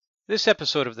This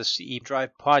episode of the CE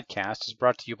Drive podcast is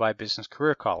brought to you by Business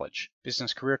Career College.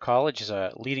 Business Career College is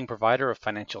a leading provider of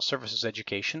financial services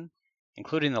education,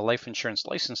 including the life insurance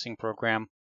licensing program,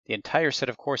 the entire set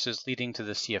of courses leading to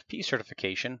the CFP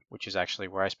certification, which is actually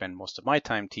where I spend most of my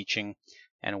time teaching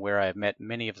and where I've met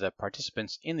many of the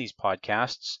participants in these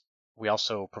podcasts. We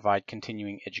also provide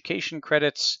continuing education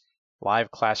credits,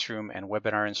 live classroom and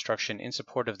webinar instruction in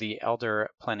support of the Elder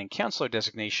Planning Counselor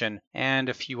designation, and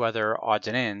a few other odds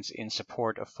and ends in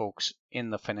support of folks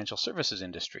in the financial services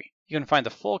industry. You can find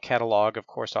the full catalog of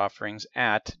course offerings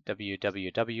at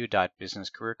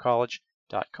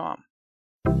www.businesscareercollege.com.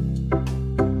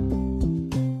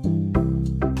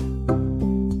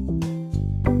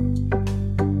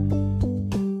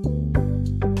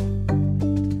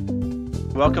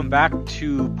 Welcome back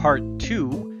to part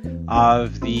 2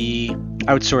 of the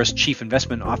Outsourced Chief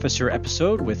Investment Officer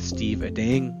episode with Steve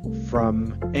Adang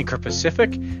from Anchor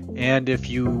Pacific. And if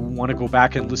you want to go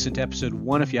back and listen to episode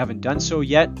 1, if you haven't done so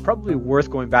yet, probably worth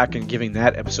going back and giving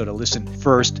that episode a listen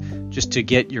first, just to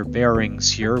get your bearings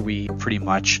here. We pretty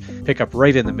much pick up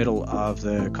right in the middle of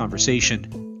the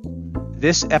conversation.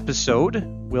 This episode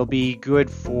will be good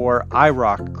for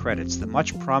IROC credits, the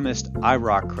much promised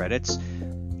IROC credits.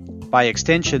 By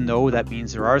extension, though, that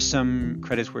means there are some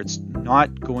credits where it's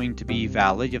not going to be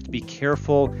valid. You have to be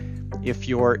careful if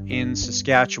you're in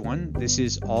Saskatchewan. This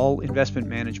is all investment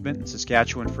management. In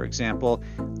Saskatchewan, for example,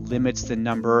 limits the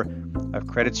number of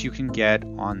credits you can get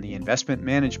on the investment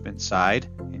management side.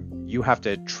 And you have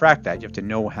to track that. You have to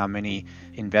know how many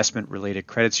investment-related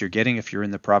credits you're getting if you're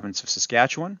in the province of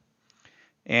Saskatchewan.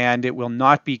 And it will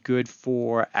not be good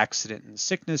for accident and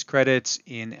sickness credits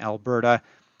in Alberta.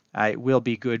 It will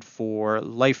be good for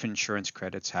life insurance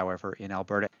credits, however, in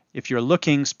Alberta. If you're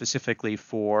looking specifically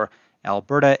for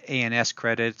Alberta ANS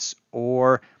credits,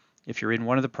 or if you're in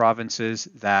one of the provinces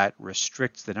that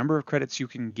restricts the number of credits you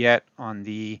can get on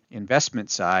the investment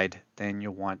side, then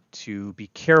you'll want to be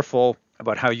careful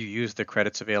about how you use the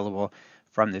credits available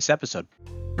from this episode.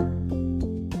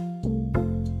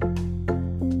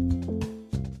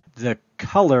 The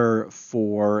color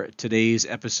for today's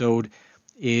episode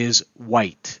is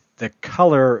white. The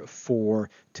color for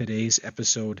today's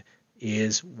episode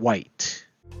is white.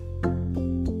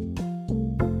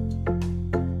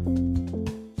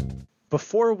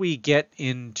 Before we get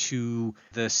into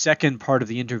the second part of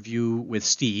the interview with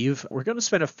Steve, we're going to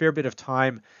spend a fair bit of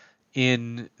time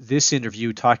in this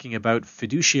interview talking about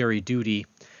fiduciary duty.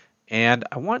 And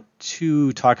I want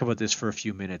to talk about this for a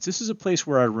few minutes. This is a place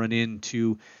where I run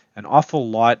into an awful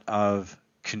lot of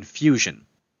confusion.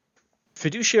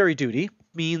 Fiduciary duty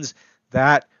means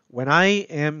that when I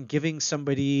am giving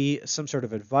somebody some sort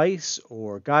of advice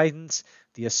or guidance,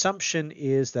 the assumption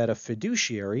is that a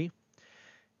fiduciary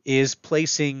is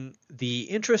placing the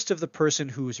interest of the person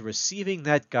who is receiving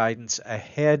that guidance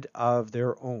ahead of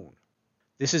their own.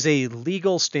 This is a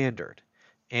legal standard,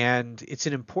 and it's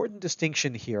an important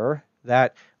distinction here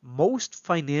that most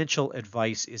financial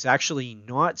advice is actually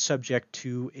not subject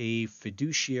to a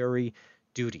fiduciary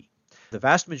duty. The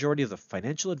vast majority of the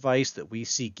financial advice that we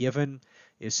see given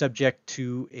is subject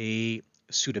to a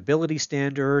suitability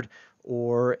standard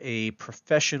or a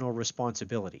professional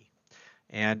responsibility.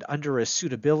 And under a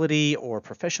suitability or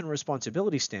professional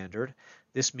responsibility standard,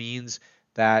 this means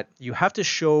that you have to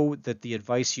show that the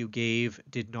advice you gave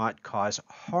did not cause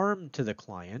harm to the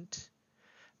client,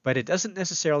 but it doesn't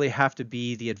necessarily have to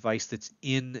be the advice that's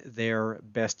in their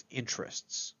best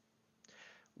interests.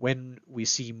 When we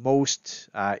see most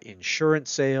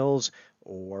insurance sales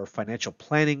or financial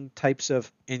planning types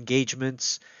of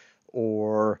engagements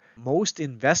or most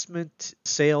investment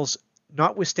sales,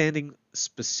 notwithstanding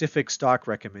specific stock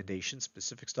recommendations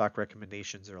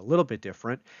are a little bit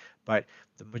different, but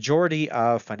the majority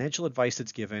of financial advice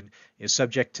that's given is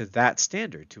subject to that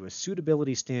standard, to a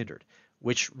suitability standard,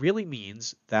 which really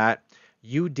means that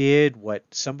you did what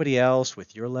somebody else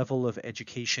with your level of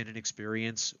education and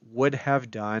experience would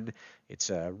have done. It's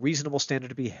a reasonable standard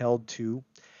to be held to,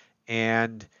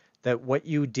 and that what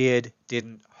you did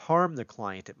didn't harm the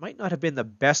client. It might not have been the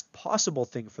best possible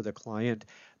thing for the client,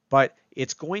 but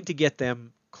it's going to get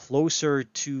them closer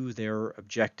to their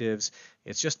objectives.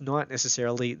 It's just not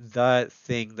necessarily the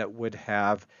thing that would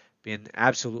have been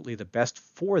absolutely the best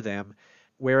for them.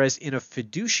 Whereas in a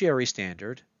fiduciary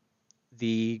standard,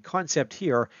 the concept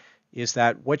here is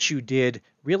that what you did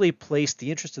really placed the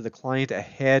interest of the client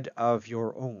ahead of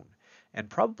your own. And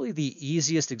probably the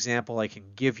easiest example I can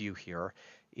give you here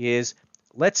is,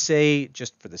 let's say,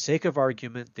 just for the sake of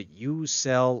argument, that you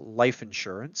sell life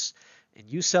insurance, and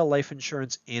you sell life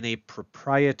insurance in a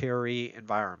proprietary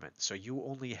environment. So you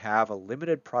only have a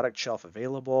limited product shelf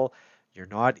available. You're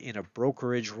not in a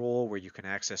brokerage role where you can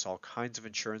access all kinds of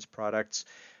insurance products.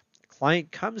 The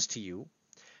client comes to you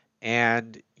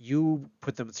and you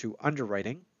put them through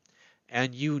underwriting,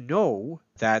 and you know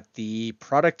that the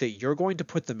product that you're going to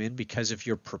put them in because of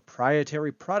your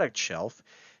proprietary product shelf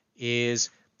is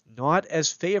not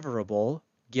as favorable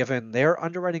given their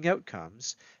underwriting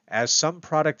outcomes as some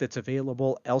product that's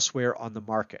available elsewhere on the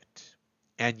market.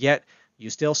 And yet you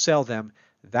still sell them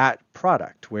that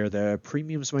product where the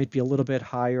premiums might be a little bit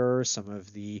higher, some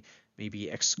of the maybe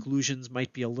exclusions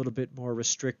might be a little bit more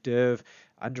restrictive,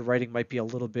 underwriting might be a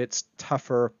little bit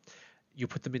tougher. You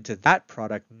put them into that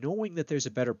product knowing that there's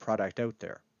a better product out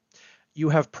there. You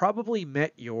have probably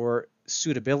met your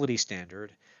suitability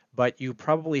standard, but you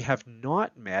probably have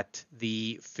not met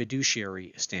the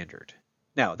fiduciary standard.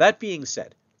 Now, that being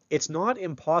said, it's not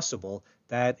impossible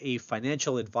that a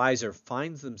financial advisor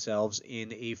finds themselves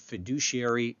in a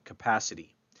fiduciary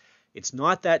capacity. It's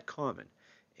not that common.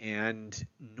 And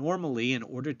normally, in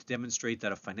order to demonstrate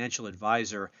that a financial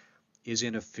advisor is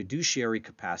in a fiduciary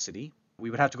capacity, we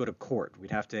would have to go to court.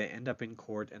 We'd have to end up in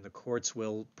court, and the courts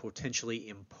will potentially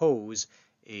impose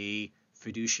a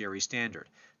fiduciary standard.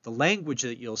 The language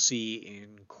that you'll see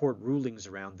in court rulings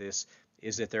around this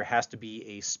is that there has to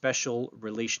be a special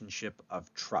relationship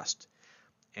of trust.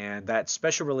 And that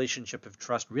special relationship of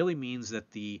trust really means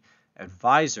that the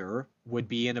advisor would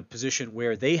be in a position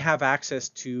where they have access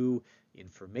to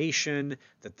information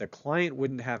that the client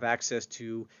wouldn't have access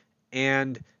to,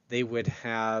 and they would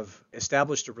have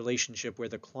established a relationship where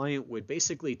the client would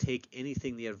basically take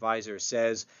anything the advisor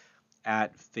says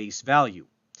at face value.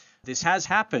 This has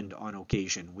happened on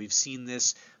occasion. We've seen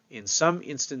this in some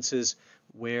instances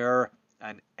where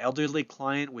an elderly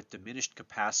client with diminished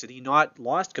capacity, not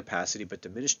lost capacity, but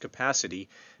diminished capacity,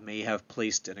 may have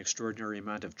placed an extraordinary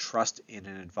amount of trust in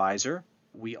an advisor.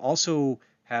 We also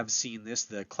have seen this.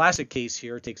 The classic case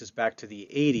here takes us back to the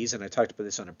 80s, and I talked about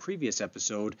this on a previous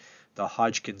episode, the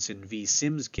Hodgkinson v.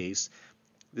 Sims case.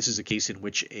 This is a case in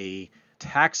which a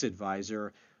tax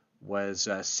advisor was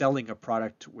selling a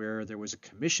product where there was a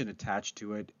commission attached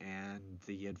to it, and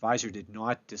the advisor did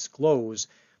not disclose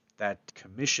that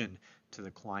commission to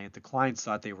the client. The clients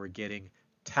thought they were getting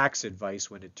tax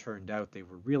advice when it turned out they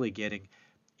were really getting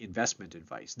investment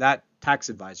advice. That tax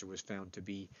advisor was found to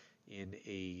be in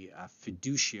a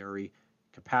fiduciary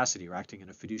capacity, or acting in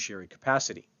a fiduciary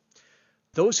capacity.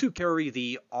 Those who carry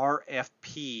the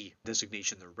RFP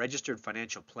designation, the Registered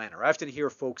Financial Planner, I often hear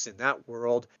folks in that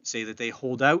world say that they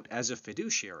hold out as a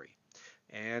fiduciary.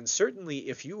 And certainly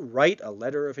if you write a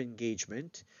letter of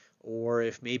engagement, or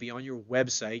if maybe on your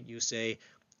website you say,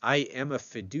 I am a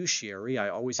fiduciary, I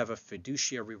always have a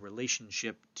fiduciary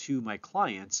relationship to my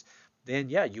clients, then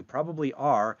yeah, you probably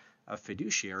are a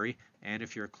fiduciary. And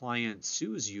if your client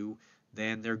sues you,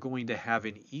 then they're going to have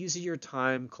an easier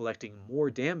time collecting more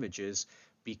damages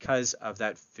because of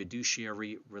that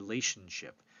fiduciary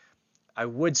relationship. I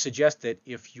would suggest that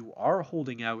if you are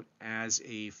holding out as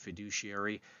a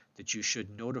fiduciary, that you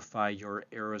should notify your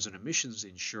errors and omissions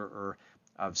insurer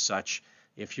of such.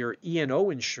 If your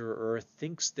E&O insurer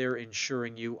thinks they're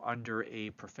insuring you under a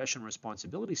professional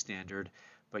responsibility standard,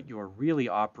 but you're really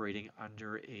operating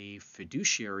under a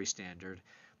fiduciary standard,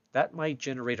 that might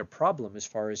generate a problem as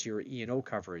far as your E&O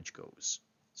coverage goes.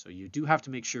 So you do have to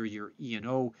make sure your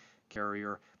E&O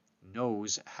carrier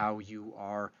knows how you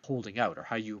are holding out or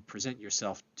how you present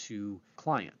yourself to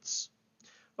clients.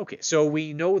 Okay, so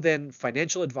we know then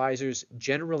financial advisors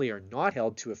generally are not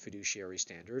held to a fiduciary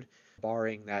standard,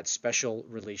 barring that special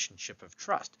relationship of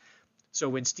trust. So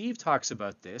when Steve talks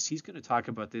about this, he's going to talk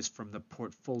about this from the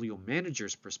portfolio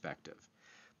manager's perspective.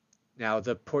 Now,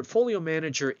 the portfolio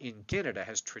manager in Canada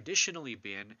has traditionally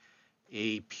been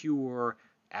a pure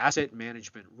asset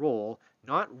management role,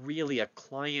 not really a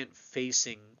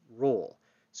client-facing role.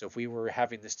 So if we were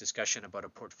having this discussion about a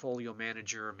portfolio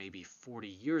manager maybe 40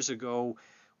 years ago,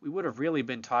 we would have really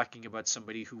been talking about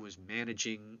somebody who was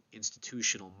managing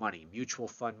institutional money, mutual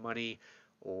fund money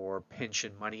or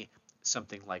pension money,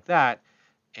 something like that.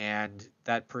 And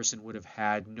that person would have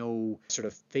had no sort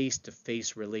of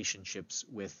face-to-face relationships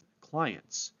with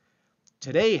clients.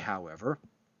 Today, however,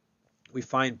 we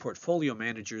find portfolio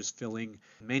managers filling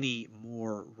many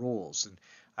more roles. And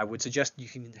I would suggest you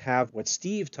can have what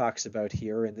Steve talks about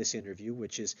here in this interview,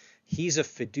 which is he's a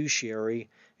fiduciary,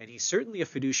 and he's certainly a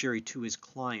fiduciary to his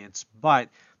clients, but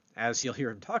as you'll hear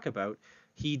him talk about,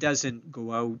 he doesn't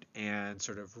go out and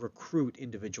sort of recruit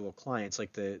individual clients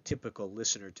like the typical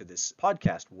listener to this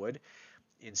podcast would.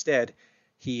 Instead,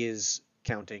 he is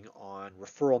counting on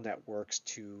referral networks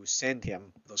to send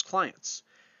him those clients.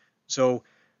 So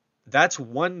that's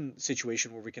one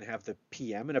situation where we can have the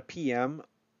PM, and a PM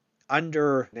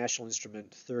under National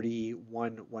Instrument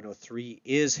 31103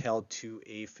 is held to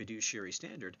a fiduciary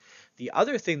standard. The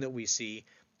other thing that we see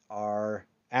are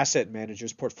asset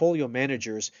managers, portfolio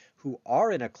managers who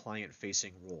are in a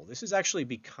client-facing role. This is actually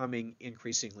becoming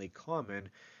increasingly common,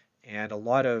 and a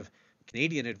lot of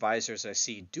Canadian advisors I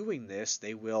see doing this,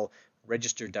 they will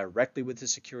register directly with the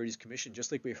Securities Commission,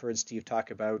 just like we heard Steve talk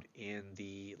about in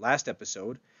the last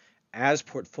episode, as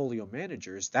portfolio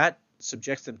managers. That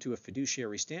subjects them to a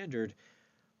fiduciary standard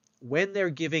when they're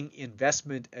giving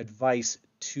investment advice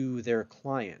to their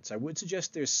clients. I would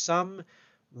suggest there's some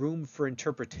room for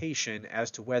interpretation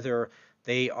as to whether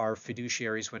they are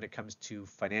fiduciaries when it comes to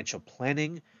financial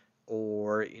planning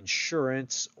or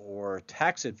insurance or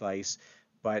tax advice.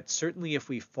 But certainly if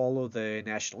we follow the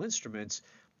national instruments,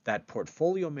 that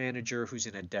portfolio manager who's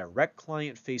in a direct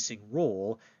client-facing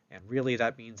role, and really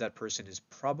that means that person is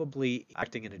probably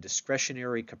acting in a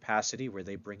discretionary capacity where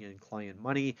they bring in client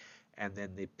money, and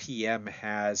then the PM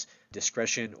has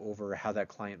discretion over how that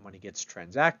client money gets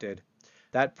transacted.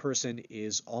 That person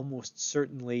is almost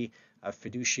certainly a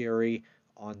fiduciary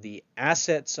on the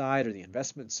asset side or the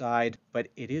investment side, but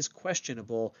it is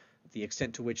questionable the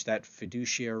extent to which that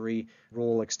fiduciary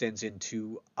role extends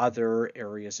into other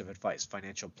areas of advice,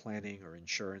 financial planning or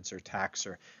insurance or tax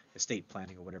or estate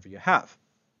planning or whatever you have.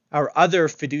 Our other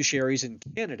fiduciaries in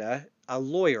Canada, a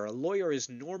lawyer. A lawyer is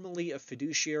normally a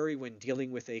fiduciary when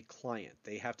dealing with a client.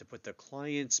 They have to put the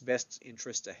client's best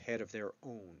interest ahead of their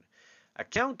own.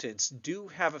 Accountants do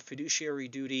have a fiduciary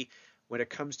duty when it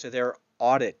comes to their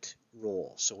audit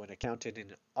role. So an accountant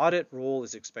in an audit role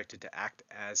is expected to act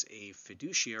as a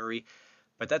fiduciary,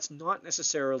 but that's not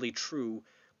necessarily true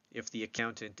if the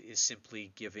accountant is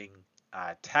simply giving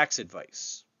tax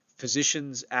advice.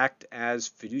 Physicians act as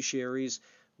fiduciaries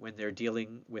when they're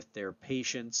dealing with their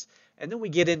patients. And then we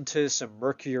get into some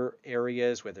murkier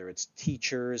areas, whether it's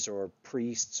teachers or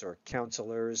priests or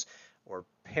counselors or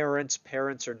parents.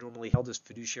 Parents are normally held as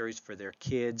fiduciaries for their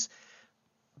kids.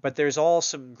 But there's all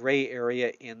some gray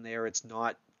area in there. It's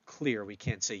not clear. We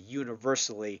can't say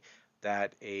universally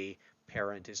that a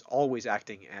parent is always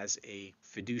acting as a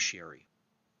fiduciary.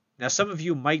 Now, some of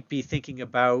you might be thinking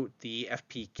about the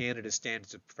FP Canada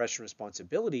Standards of Professional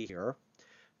Responsibility here.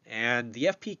 And the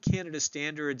FP Canada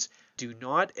standards do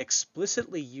not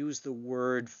explicitly use the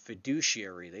word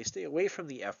fiduciary. They stay away from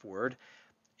the F word,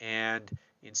 and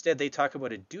instead they talk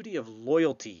about a duty of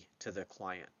loyalty to the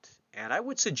client. And I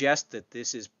would suggest that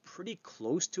this is pretty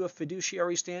close to a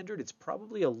fiduciary standard. It's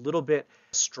probably a little bit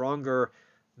stronger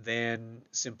than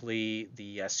simply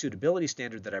the suitability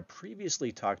standard that I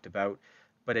previously talked about,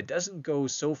 but it doesn't go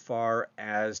so far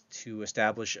as to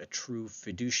establish a true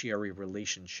fiduciary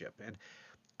relationship. And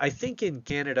I think in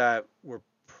Canada, we're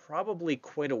probably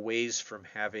quite a ways from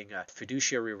having a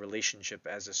fiduciary relationship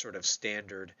as a sort of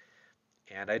standard.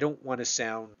 And I don't want to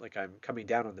sound like I'm coming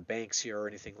down on the banks here or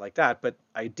anything like that, but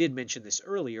I did mention this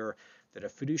earlier, that a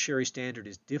fiduciary standard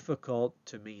is difficult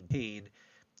to maintain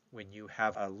when you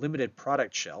have a limited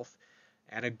product shelf,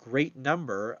 and a great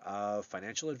number of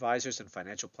financial advisors and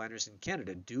financial planners in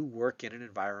Canada do work in an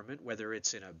environment, whether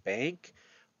it's in a bank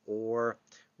or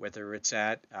whether it's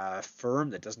at a firm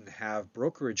that doesn't have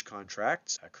brokerage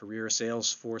contracts, a career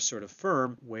sales force sort of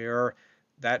firm, where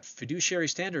that fiduciary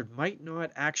standard might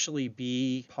not actually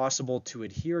be possible to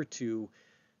adhere to,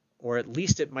 or at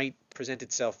least it might present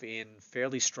itself in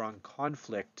fairly strong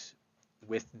conflict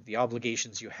with the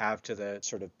obligations you have to the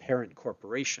sort of parent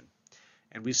corporation.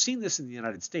 And we've seen this in the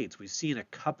United States. We've seen a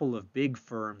couple of big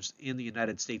firms in the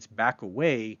United States back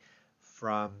away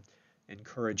from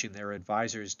encouraging their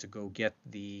advisors to go get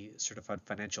the Certified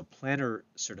Financial Planner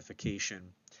certification,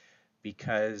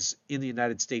 because in the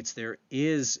United States there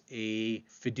is a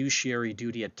fiduciary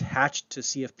duty attached to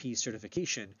CFP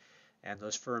certification, and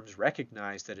those firms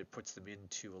recognize that it puts them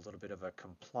into a little bit of a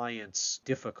compliance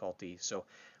difficulty. So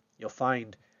you'll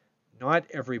find not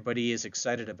everybody is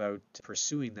excited about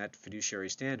pursuing that fiduciary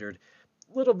standard.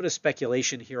 A little bit of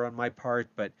speculation here on my part,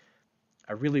 but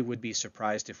I really would be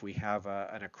surprised if we have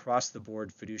an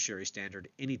across-the-board fiduciary standard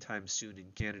anytime soon in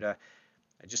Canada.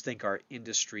 I just think our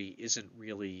industry isn't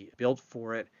really built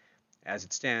for it as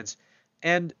it stands.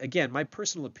 And again, my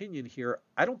personal opinion here,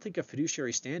 I don't think a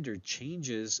fiduciary standard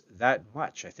changes that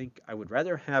much. I think I would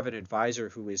rather have an advisor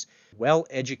who is well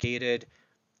educated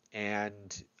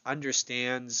and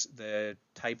understands the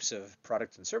types of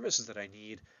products and services that I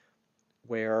need,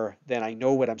 where then I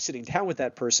know when I'm sitting down with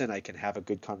that person, I can have a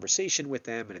good conversation with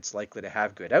them and it's likely to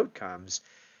have good outcomes.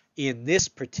 In this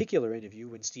particular interview,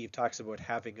 when Steve talks about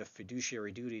having a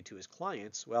fiduciary duty to his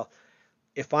clients, well,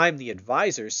 if I'm the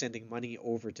advisor sending money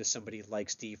over to somebody like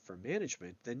Steve for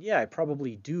management, then yeah, I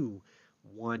probably do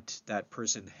want that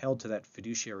person held to that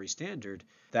fiduciary standard,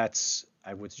 that's,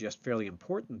 I would suggest, fairly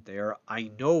important there.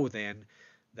 I know then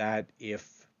that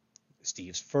if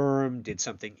Steve's firm did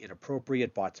something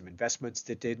inappropriate, bought some investments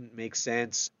that didn't make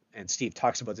sense, and Steve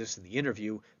talks about this in the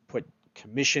interview, put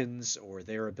commissions or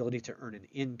their ability to earn an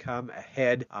income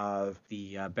ahead of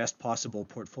the best possible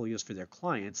portfolios for their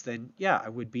clients, then yeah, I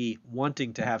would be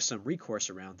wanting to have some recourse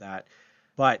around that.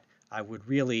 But I would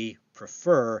really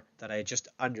prefer that I just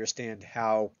understand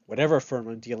how whatever firm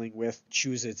I'm dealing with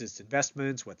chooses its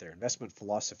investments, what their investment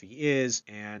philosophy is,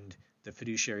 and the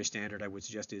fiduciary standard, I would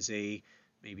suggest, is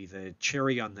maybe the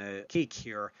cherry on the cake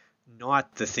here,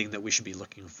 not the thing that we should be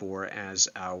looking for as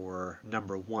our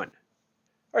number one.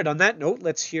 All right, on that note,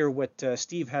 let's hear what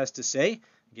Steve has to say.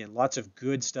 Again, lots of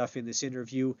good stuff in this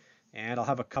interview, and I'll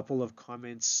have a couple of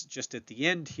comments just at the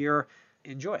end here.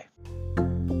 Enjoy.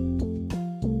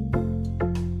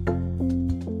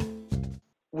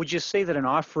 Would you say that an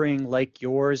offering like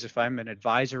yours, if I'm an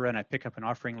advisor and I pick up an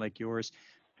offering like yours,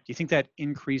 do you think that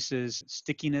increases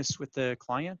stickiness with the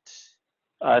client?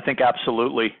 I think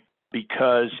absolutely,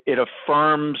 because it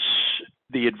affirms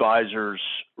the advisor's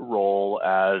role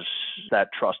as that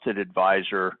trusted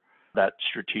advisor, that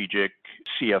strategic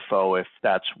CFO, if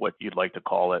that's what you'd like to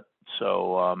call it.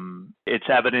 So it's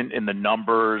evident in the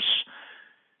numbers,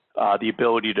 the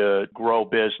ability to grow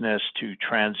business, to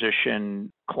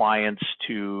transition clients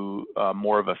to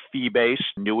more of a fee-based,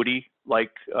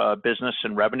 annuity-like business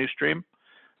and revenue stream.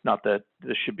 Not that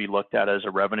this should be looked at as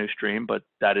a revenue stream, but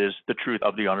that is the truth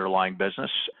of the underlying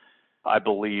business. I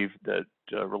believe that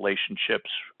relationships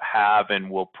have and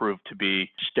will prove to be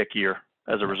stickier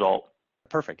as a result.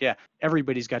 Perfect. Yeah.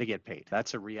 Everybody's got to get paid.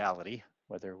 That's a reality,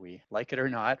 whether we like it or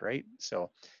not, right? So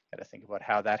got to think about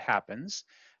how that happens.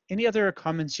 Any other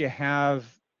comments you have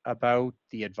about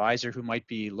the advisor who might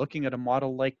be looking at a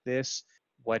model like this,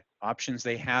 what options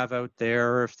they have out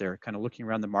there, if they're kind of looking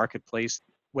around the marketplace,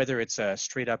 whether it's a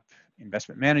straight up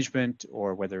investment management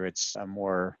or whether it's a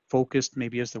more focused,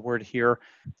 maybe is the word here,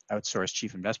 outsourced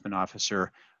chief investment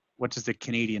officer, what does the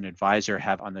Canadian advisor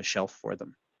have on the shelf for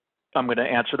them? I'm going to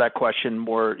answer that question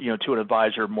more, to an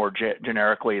advisor more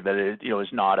generically, that it, is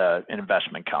not an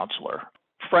investment counselor.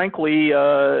 Frankly,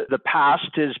 the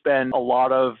past has been a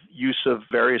lot of use of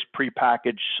various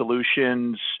prepackaged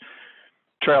solutions,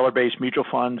 trailer-based mutual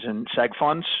funds and seg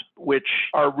funds, which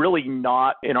are really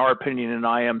not, in our opinion, an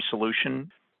IM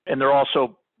solution. And they're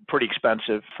also pretty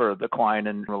expensive for the client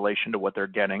in relation to what they're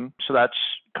getting. So that's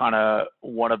kind of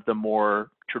one of the more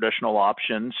traditional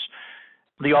options.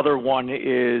 The other one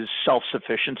is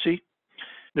self-sufficiency.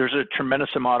 There's a tremendous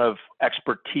amount of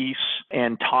expertise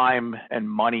and time and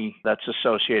money that's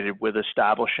associated with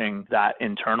establishing that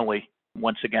internally.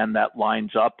 Once again, that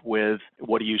lines up with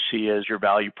what do you see as your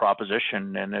value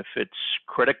proposition? And if it's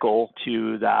critical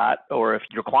to that, or if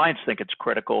your clients think it's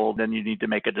critical, then you need to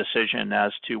make a decision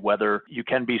as to whether you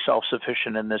can be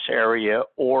self-sufficient in this area,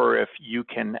 or if you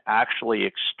can actually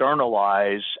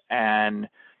externalize and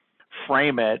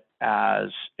frame it as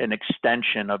an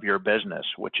extension of your business,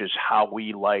 which is how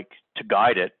we like to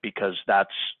guide it, because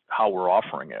that's how we're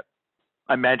offering it.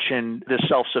 I mentioned this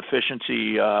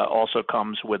self-sufficiency also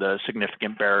comes with a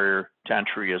significant barrier to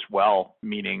entry as well,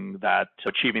 meaning that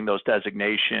achieving those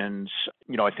designations,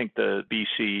 I think the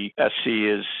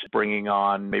BCSC is bringing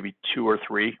on maybe 2 or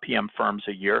 3 PM firms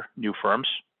a year, new firms.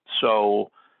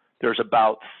 So there's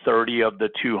about 30 of the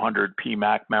 200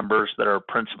 PMAC members that are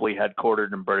principally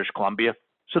headquartered in British Columbia.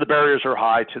 So the barriers are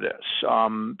high to this.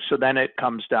 So then it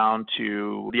comes down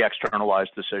to the externalized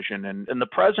decision. And the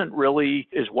present really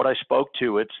is what I spoke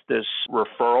to. It's this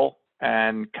referral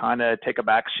and kind of take a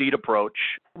back seat approach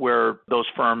where those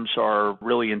firms are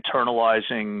really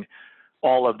internalizing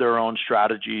all of their own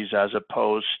strategies as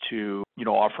opposed to,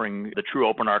 offering the true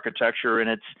open architecture. In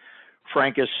its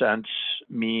frankest sense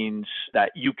means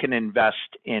that you can invest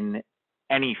in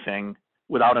anything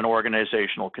without an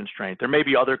organizational constraint. There may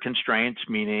be other constraints,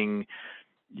 meaning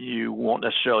you won't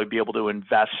necessarily be able to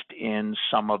invest in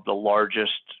some of the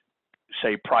largest,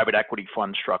 say, private equity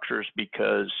fund structures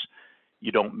because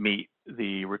you don't meet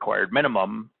the required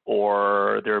minimum,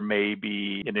 or there may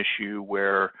be an issue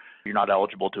where you're not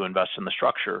eligible to invest in the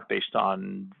structure based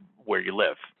on where you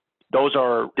live. Those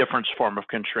are different form of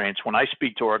constraints. When I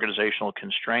speak to organizational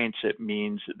constraints, it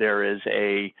means there is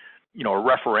a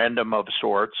referendum of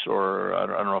sorts, or I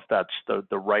don't know if that's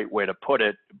the right way to put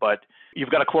it, but you've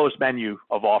got a closed menu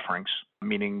of offerings,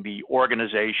 meaning the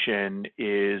organization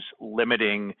is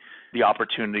limiting the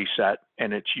opportunity set,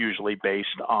 and it's usually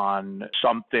based on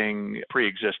something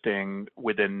pre-existing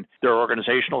within their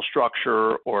organizational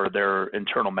structure or their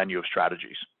internal menu of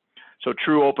strategies. So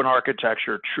true open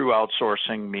architecture, true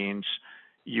outsourcing means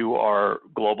you are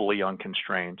globally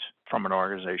unconstrained from an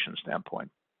organization standpoint.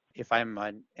 If I'm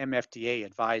an MFDA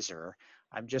advisor,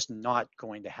 I'm just not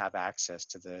going to have access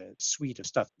to the suite of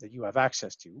stuff that you have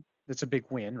access to. That's a big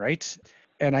win, right?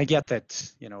 And I get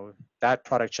that, that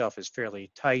product shelf is fairly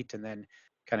tight and then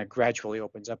kind of gradually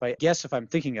opens up. I guess if I'm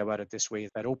thinking about it this way,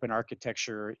 that open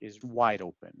architecture is wide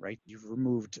open, right? You've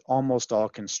removed almost all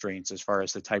constraints as far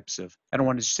as the types of, I don't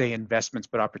want to say investments,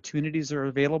 but opportunities that are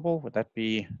available. Would that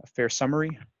be a fair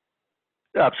summary?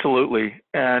 Absolutely.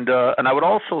 And I would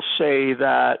also say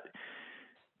that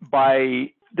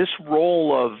by this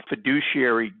role of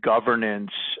fiduciary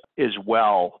governance as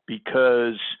well,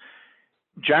 because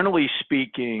generally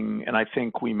speaking, and I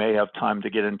think we may have time to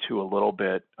get into a little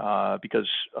bit, because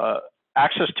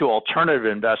access to alternative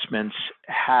investments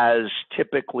has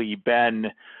typically been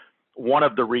one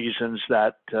of the reasons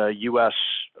that U.S.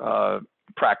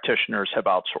 Practitioners have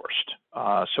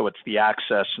outsourced. So it's the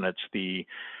access and it's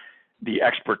the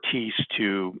expertise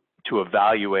to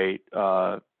evaluate,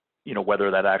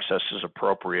 whether that access is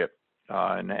appropriate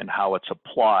and how it's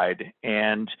applied.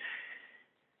 And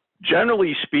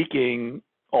generally speaking,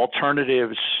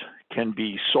 alternatives can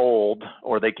be sold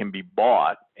or they can be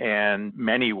bought, and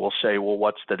many will say, well,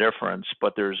 what's the difference?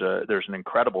 But there's an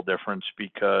incredible difference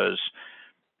because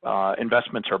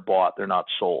investments are bought, they're not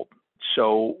sold.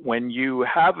 So when you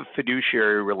have a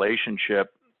fiduciary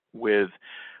relationship with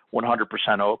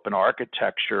 100% open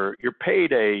architecture, you're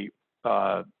paid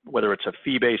whether it's a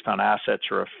fee based on assets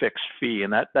or a fixed fee,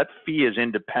 and that fee is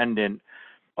independent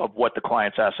of what the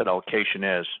client's asset allocation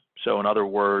is. So in other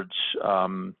words,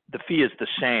 the fee is the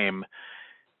same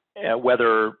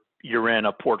whether you're in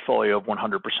a portfolio of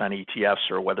 100% ETFs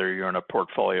or whether you're in a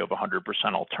portfolio of 100%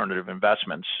 alternative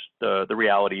investments. The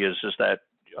reality is that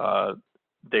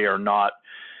they are not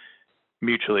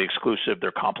mutually exclusive,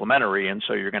 they're complementary, and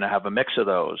so you're going to have a mix of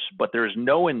those. But there's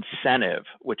no incentive,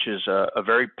 which is a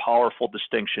very powerful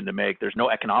distinction to make. There's no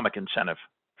economic incentive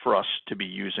for us to be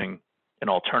using an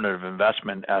alternative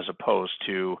investment as opposed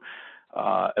to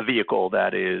a vehicle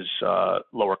that is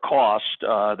lower cost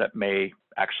that may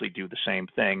actually do the same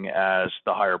thing as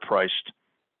the higher priced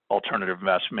alternative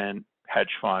investment,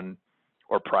 hedge fund,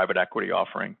 or private equity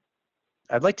offering.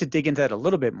 I'd like to dig into that a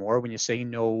little bit more. When you say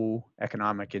no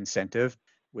economic incentive,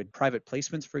 would private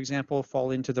placements, for example,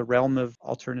 fall into the realm of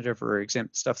alternative or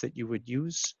exempt stuff that you would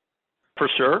use? For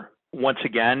sure. Once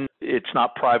again, it's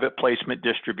not private placement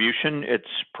distribution, it's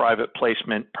private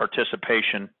placement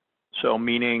participation. So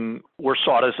meaning we're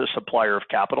sought as a supplier of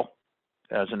capital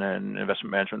as an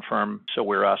investment management firm. So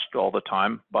we're asked all the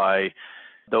time by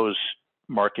those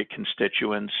market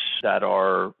constituents that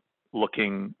are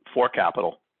looking for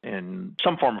capital in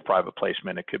some form of private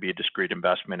placement. It could be a discrete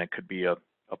investment. It could be a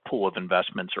pool of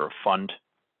investments or a fund,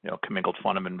 commingled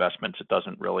fund of investments. It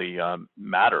doesn't really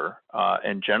matter.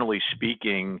 And generally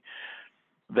speaking,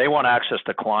 they want access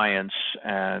to clients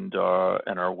and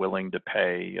are willing to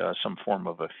pay some form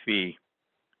of a fee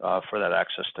for that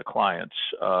access to clients.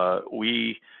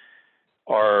 We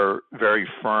are very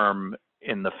firm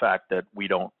in the fact that we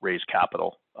don't raise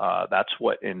capital. That's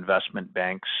what investment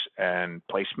banks and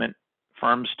placement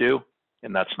firms do,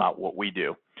 and that's not what we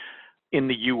do. In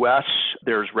the U.S.,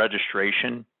 there's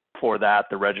registration for that.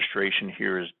 The registration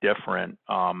here is different,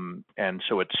 and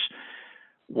so it's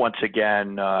once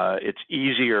again, it's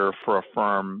easier for a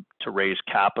firm to raise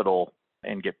capital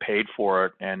and get paid for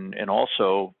it, and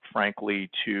also, frankly,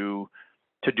 to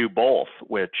do both.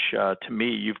 Which to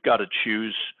me, you've got to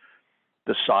choose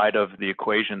the side of the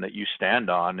equation that you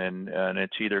stand on, and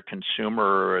it's either consumer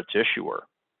or it's issuer.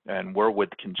 And we're with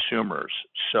consumers.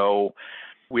 So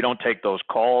we don't take those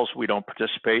calls, we don't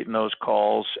participate in those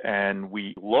calls, and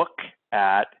we look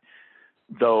at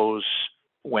those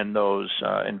when those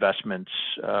investments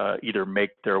either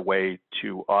make their way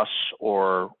to us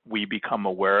or we become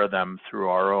aware of them through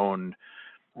our own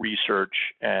research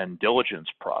and diligence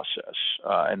process.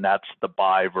 And that's the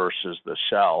buy versus the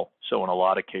sell. So in a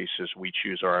lot of cases, we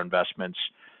choose our investments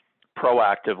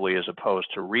proactively as opposed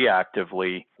to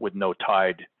reactively with no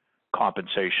tied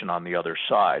compensation on the other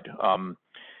side.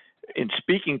 In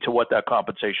speaking to what that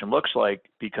compensation looks like,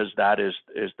 because that is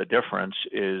the difference,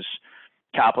 is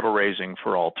capital raising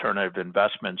for alternative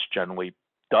investments generally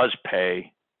does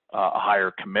pay a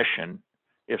higher commission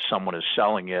if someone is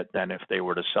selling it than if they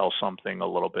were to sell something a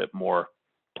little bit more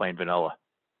plain vanilla.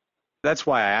 That's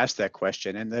why I asked that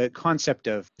question. And the concept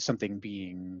of something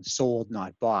being sold,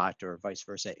 not bought, or vice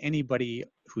versa, anybody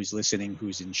who's listening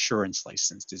who's insurance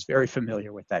licensed is very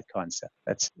familiar with that concept.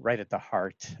 That's right at the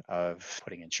heart of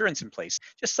putting insurance in place.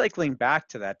 Just cycling back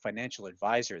to that financial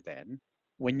advisor then,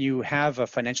 When you have a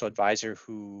financial advisor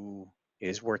who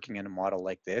is working in a model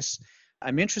like this,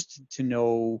 I'm interested to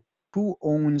know who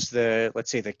owns the,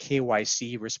 let's say, the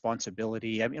KYC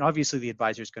responsibility. I mean, obviously the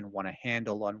advisor is going to want a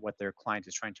handle on what their client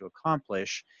is trying to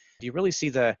accomplish. Do you really see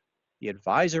the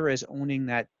advisor as owning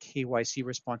that KYC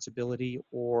responsibility,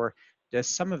 or does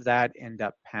some of that end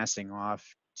up passing off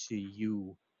to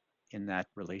you in that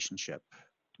relationship?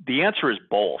 The answer is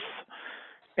both.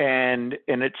 And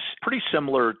it's pretty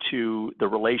similar to the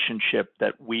relationship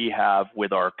that we have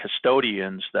with our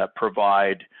custodians that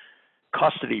provide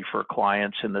custody for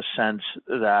clients, in the sense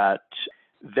that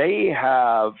they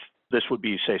have, this would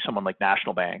be, say, someone like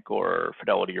National Bank or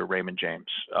Fidelity or Raymond James.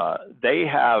 They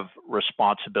have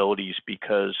responsibilities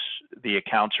because the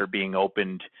accounts are being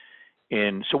opened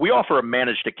in, so we offer a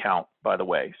managed account, by the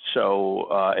way.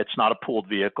 So it's not a pooled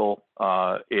vehicle.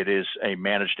 It is a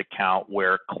managed account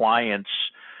where clients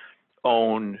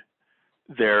own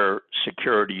their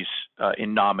securities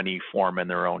in nominee form in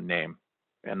their own name.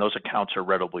 And those accounts are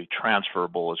readily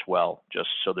transferable as well, just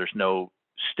so there's no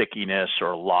stickiness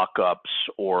or lockups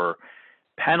or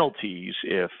penalties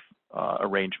if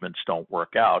arrangements don't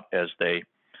work out, as they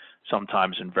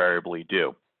sometimes invariably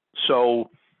do. So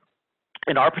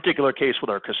in our particular case with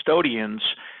our custodians,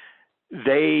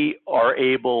 they are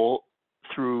able,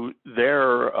 through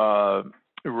their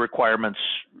requirements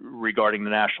regarding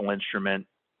the national instrument,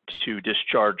 to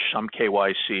discharge some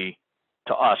KYC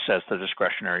to us as the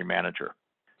discretionary manager.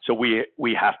 So we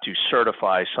have to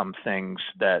certify some things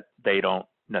that they don't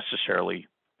necessarily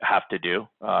have to do.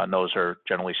 And those are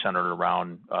generally centered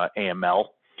around AML,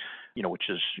 which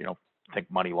is, think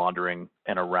money laundering,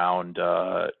 and around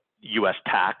U.S.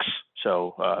 tax,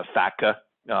 so FATCA,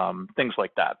 things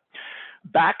like that.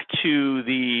 Back to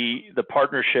the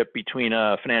partnership between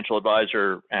a financial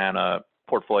advisor and a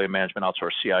portfolio management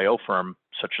outsourced CIO firm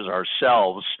such as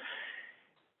ourselves,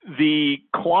 the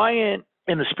client,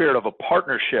 in the spirit of a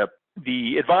partnership,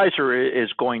 the advisor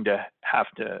is going to have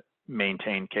to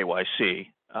maintain KYC,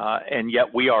 and yet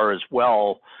we are as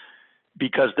well,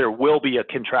 because there will be a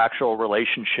contractual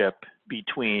relationship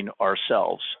between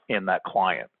ourselves and that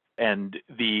client. And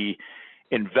the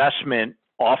investment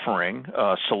offering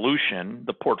solution,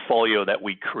 the portfolio that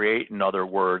we create, in other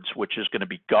words, which is going to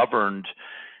be governed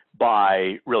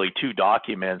by really two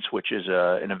documents, which is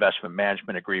an investment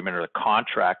management agreement or a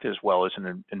contract, as well as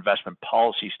an investment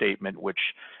policy statement, which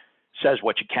says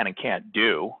what you can and can't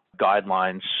do,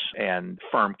 guidelines and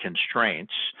firm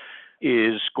constraints,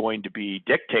 is going to be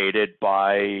dictated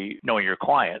by knowing your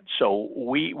client. So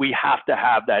we have to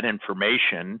have that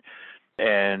information,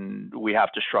 and we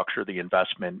have to structure the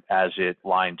investment as it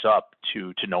lines up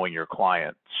to knowing your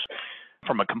clients.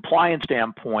 From a compliance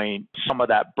standpoint, some of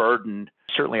that burden,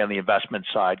 certainly on the investment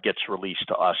side, gets released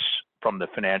to us from the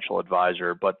financial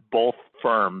advisor, but both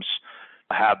firms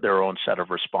have their own set of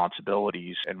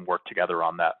responsibilities and work together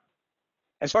on that.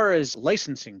 As far as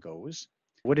licensing goes,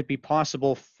 would it be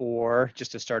possible for,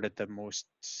 just to start at the most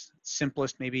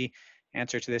simplest maybe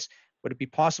answer to this, would it be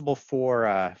possible for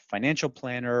a financial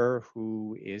planner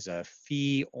who is a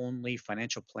fee-only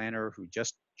financial planner who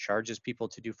just charges people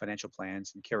to do financial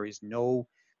plans and carries no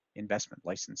investment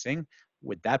licensing,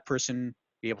 would that person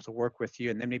be able to work with you?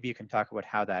 And then maybe you can talk about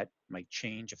how that might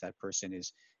change if that person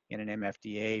is in an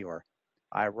MFDA or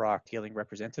IIROC dealing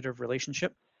representative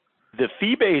relationship. The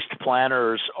fee-based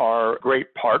planners are a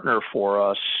great partner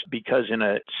for us because, in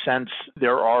a sense,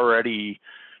 they're already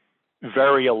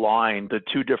very aligned. The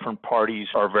two different parties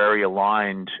are very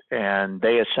aligned, and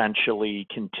they essentially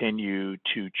continue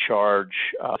to charge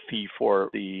a fee for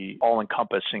the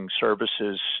all-encompassing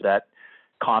services that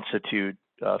constitute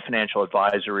financial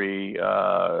advisory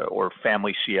or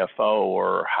family CFO,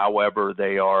 or however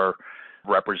they are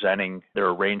representing their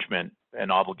arrangement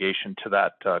and obligation to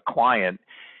that client.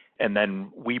 And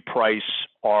then we price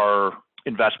our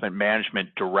investment management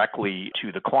directly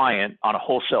to the client on a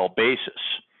wholesale basis.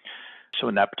 So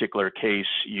in that particular case,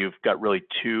 you've got really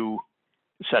two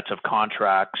sets of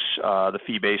contracts. The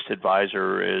fee-based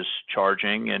advisor is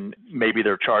charging, and maybe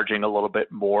they're charging a little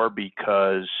bit more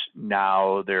because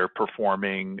now they're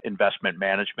performing investment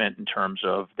management in terms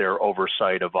of their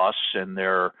oversight of us and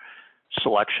their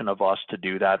selection of us to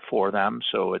do that for them.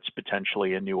 So it's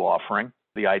potentially a new offering.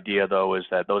 The idea, though, is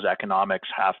that those economics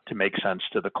have to make sense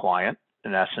to the client.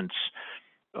 In essence,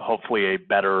 hopefully a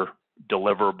better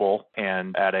deliverable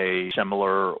and at a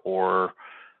similar or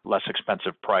less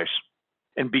expensive price.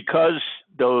 And because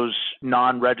those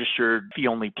non-registered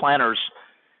fee-only planners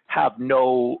have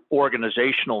no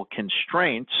organizational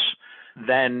constraints,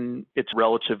 then it's a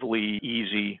relatively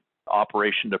easy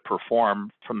operation to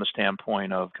perform from the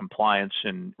standpoint of compliance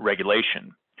and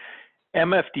regulation.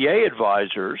 MFDA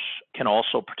advisors can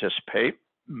also participate.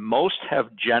 Most have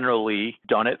generally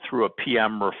done it through a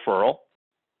PM referral.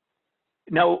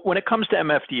 Now, when it comes to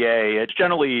MFDA, it's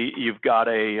generally you've got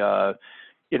an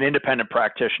independent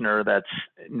practitioner that's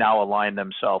now aligned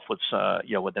themselves with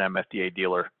with an MFDA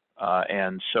dealer,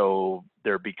 and so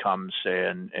there becomes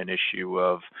an issue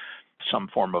of some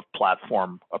form of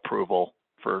platform approval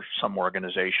for some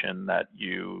organization that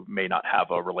you may not have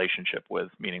a relationship with,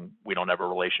 meaning we don't have a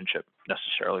relationship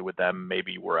necessarily with them.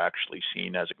 Maybe we're actually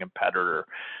seen as a competitor.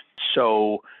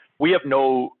 So we have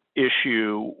no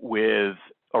issue with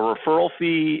a referral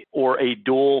fee or a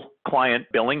dual client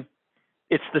billing.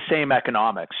 It's the same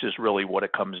economics is really what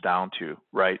it comes down to,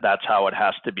 right? That's how it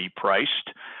has to be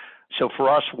priced. So for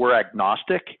us, we're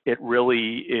agnostic. It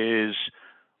really is,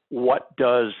 what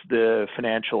does the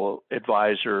financial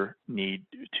advisor need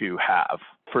to have?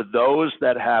 For those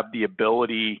that have the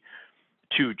ability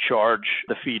to charge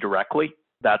the fee directly,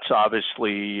 that's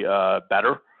obviously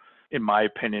better. In my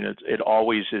opinion, it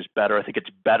always is better. I think it's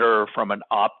better from an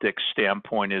optics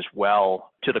standpoint as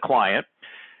well to the client.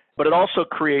 But it also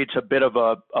creates a bit of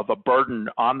a burden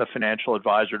on the financial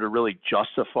advisor to really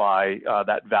justify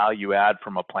that value add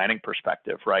from a planning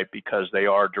perspective, right? Because they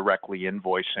are directly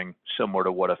invoicing, similar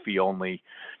to what a fee-only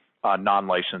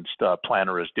non-licensed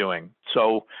planner is doing.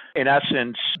 So in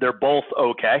essence, they're both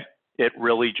okay. It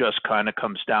really just kind of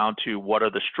comes down to what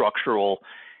are the structural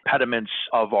impediments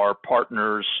of our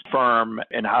partner's firm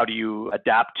and how do you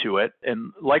adapt to it.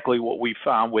 And likely what we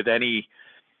found with any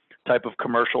type of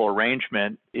commercial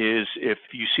arrangement is if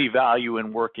you see value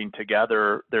in working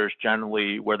together, there's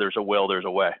generally, where there's a will, there's a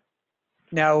way.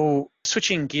 Now,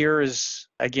 switching gears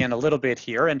again a little bit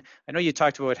here, and I know you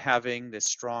talked about having this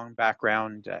strong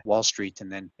background at Wall Street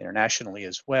and then internationally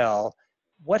as well.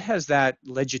 What has that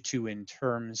led you to in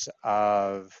terms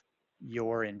of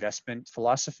your investment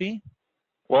philosophy?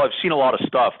 Well, I've seen a lot of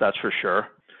stuff, that's for sure.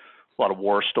 A lot of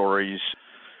war stories.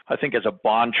 I think as a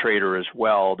bond trader as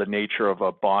well, the nature of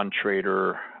a bond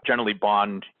trader, generally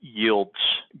bond yields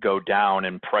go down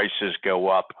and prices go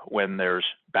up when there's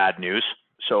bad news.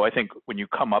 So I think when you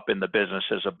come up in the business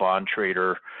as a bond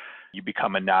trader, you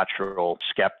become a natural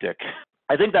skeptic.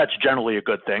 I think that's generally a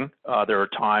good thing. There are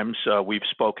times we've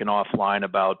spoken offline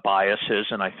about biases,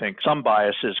 and I think some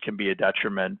biases can be a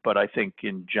detriment, but I think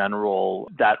in general,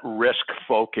 that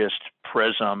risk-focused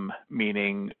prism,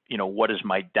 meaning, what is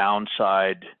my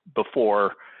downside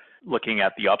before looking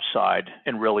at the upside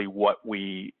and really what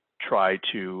we try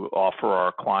to offer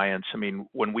our clients. I mean,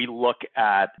 when we look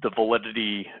at the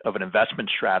validity of an investment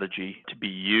strategy to be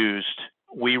used,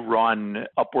 we run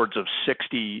upwards of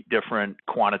 60 different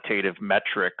quantitative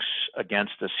metrics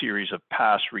against a series of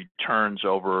past returns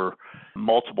over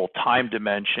multiple time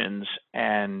dimensions.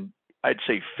 And I'd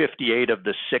say 58 of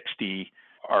the 60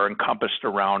 are encompassed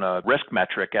around a risk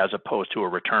metric as opposed to a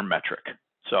return metric.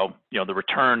 So, the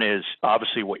return is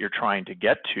obviously what you're trying to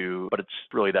get to, but it's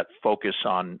really that focus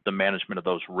on the management of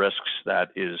those risks that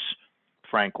is,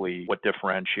 frankly, what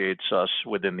differentiates us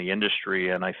within the industry.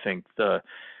 And I think the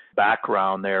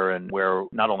background there and where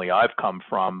not only I've come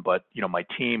from, but my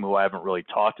team, who I haven't really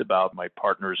talked about, my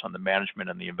partners on the management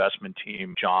and the investment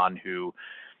team, John, who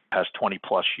has 20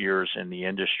 plus years in the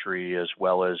industry, as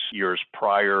well as years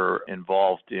prior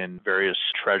involved in various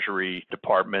treasury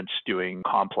departments doing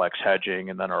complex hedging.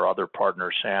 And then our other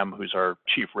partner, Sam, who's our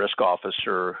chief risk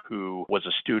officer, who was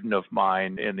a student of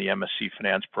mine in the MSc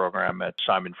Finance program at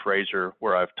Simon Fraser,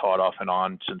 where I've taught off and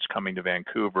on since coming to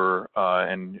Vancouver,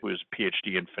 and who is a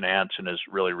PhD in finance and is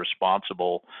really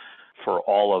responsible for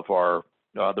all of our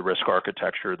the risk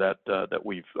architecture that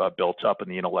we've built up and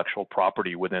the intellectual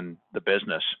property within the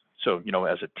business. So,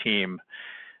 as a team,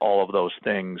 all of those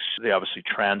things, they obviously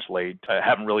translate. I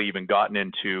haven't really even gotten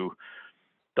into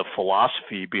the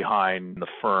philosophy behind the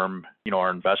firm,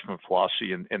 our investment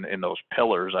philosophy in those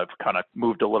pillars. I've kind of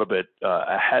moved a little bit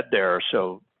ahead there.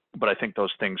 But I think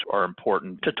those things are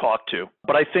important to talk to.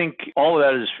 But I think all of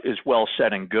that is well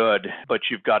said and good, but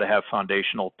you've got to have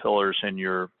foundational pillars in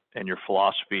your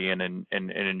philosophy and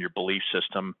in your belief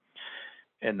system.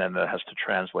 And then that has to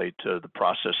translate to the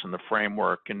process and the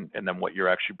framework and then what you're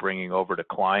actually bringing over to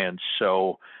clients.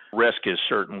 So risk is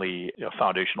certainly a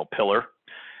foundational pillar.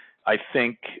 I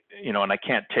think, and I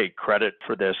can't take credit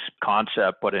for this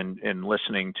concept, but in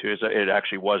listening to it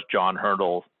actually was John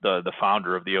Hurdle, the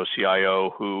founder of the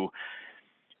OCIO, who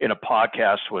in a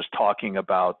podcast was talking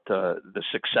about the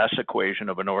success equation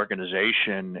of an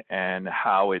organization and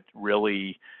how it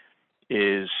really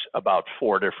is about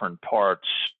four different parts.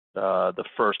 The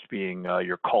first being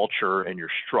your culture and your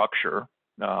structure.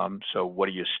 So what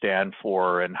do you stand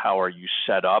for and how are you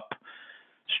set up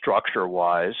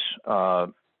structure-wise.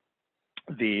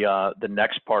 The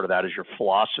next part of that is your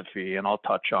philosophy, and I'll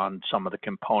touch on some of the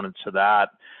components of that.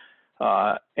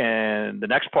 And the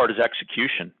next part is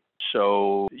execution.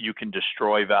 So you can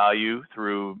destroy value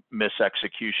through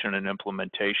misexecution and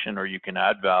implementation, or you can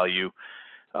add value,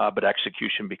 but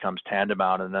execution becomes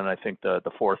tantamount. And then I think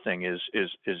the fourth thing is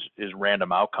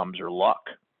random outcomes or luck.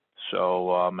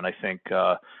 So and I think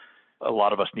a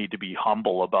lot of us need to be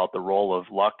humble about the role of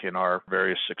luck in our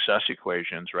various success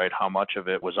equations, right? How much of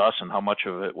it was us and how much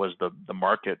of it was the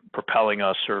market propelling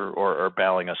us or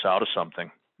bailing us out of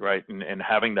something, right? And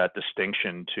having that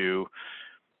distinction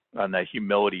and that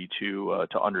humility to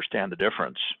understand the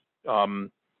difference.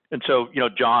 And so,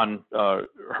 John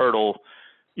Hurdle,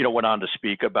 went on to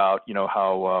speak about,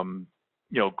 how,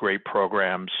 great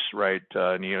programs, right?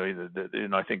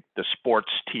 And I think the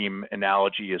sports team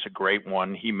analogy is a great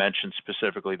one. He mentioned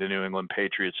specifically the New England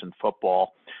Patriots in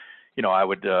football. I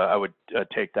would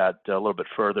take that a little bit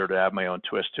further to add my own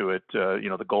twist to it.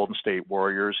 The Golden State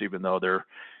Warriors, even though they're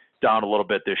down a little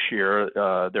bit this year,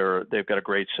 they've got a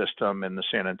great system, and the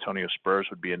San Antonio Spurs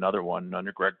would be another one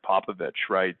under Greg Popovich,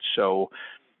 right? So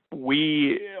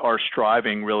we are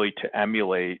striving really to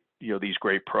emulate these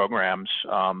great programs,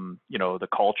 the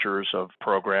cultures of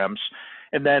programs,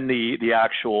 and then the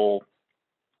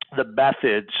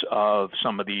methods of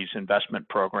some of these investment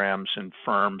programs and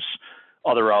firms,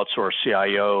 other outsourced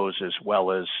CIOs, as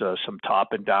well as some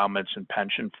top endowments and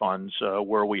pension funds,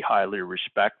 where we highly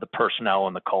respect the personnel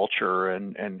and the culture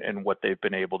and what they've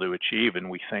been able to achieve. And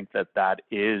we think that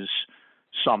is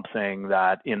something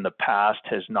that in the past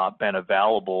has not been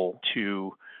available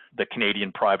to the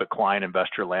Canadian private client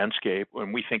investor landscape,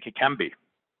 and we think it can be.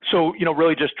 So,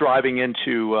 really just driving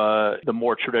into the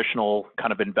more traditional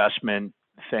kind of investment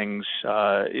things,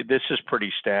 this is pretty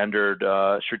standard.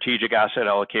 Strategic asset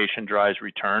allocation drives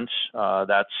returns.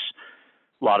 That's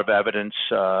a lot of evidence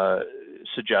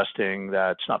suggesting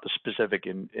that it's not the specific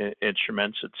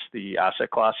instruments, it's the asset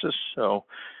classes. So,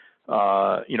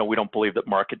 we don't believe that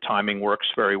market timing works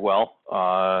very well.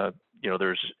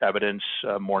 There's evidence.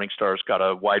 Morningstar's got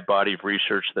a wide body of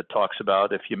research that talks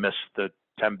about if you miss the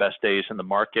 10 best days in the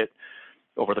market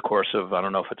over the course of, I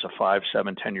don't know if it's a 5,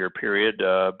 7, 10-year period,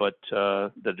 but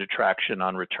the detraction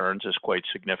on returns is quite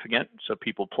significant. So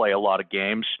people play a lot of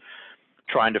games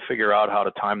trying to figure out how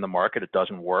to time the market. It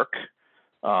doesn't work.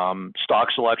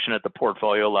 Stock selection at the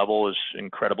portfolio level is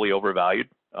incredibly overvalued.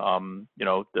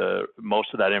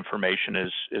 Most of that information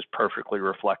is perfectly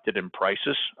reflected in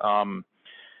prices.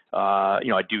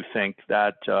 I do think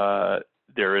that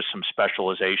there is some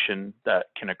specialization that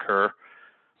can occur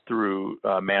through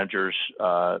managers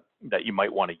that you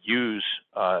might want to use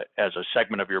as a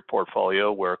segment of your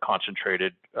portfolio where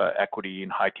concentrated equity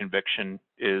and high conviction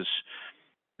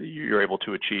you're able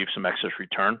to achieve some excess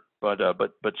return, but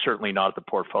certainly not at the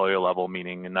portfolio level,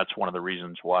 and that's one of the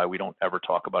reasons why we don't ever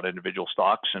talk about individual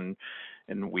stocks, and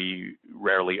we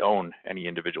rarely own any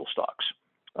individual stocks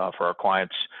for our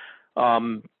clients.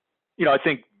 I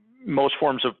think most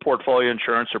forms of portfolio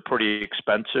insurance are pretty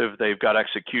expensive. They've got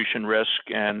execution risk,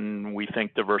 and we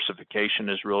think diversification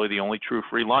is really the only true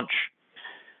free lunch.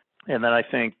 And then I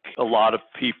think a lot of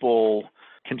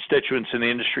constituents in the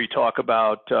industry talk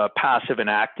about passive and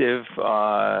active.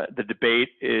 The debate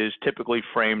is typically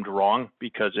framed wrong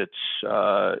because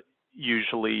it's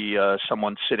usually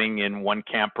someone sitting in one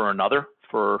camp or another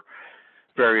for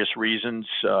various reasons.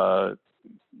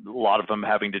 A lot of them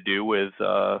having to do with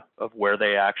of where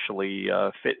they actually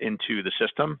fit into the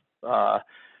system.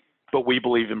 But we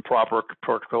believe in proper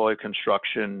portfolio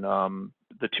construction.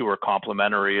 The two are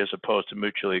complementary as opposed to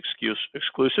mutually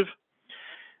exclusive.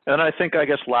 And I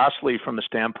guess lastly, from the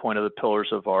standpoint of the pillars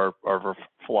of our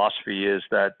philosophy is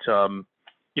that,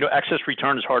 excess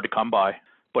return is hard to come by,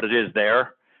 but it is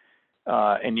there.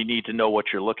 And you need to know what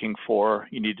you're looking for.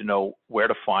 You need to know where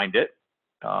to find it.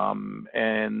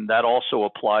 And that also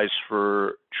applies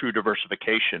for true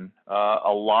diversification.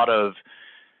 A lot of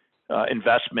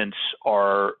investments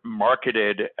are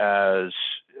marketed as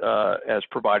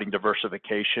providing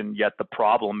diversification, yet the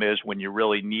problem is when you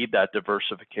really need that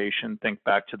diversification, think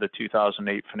back to the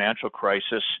 2008 financial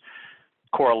crisis,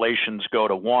 correlations go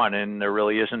to 1 and there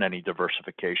really isn't any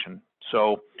diversification.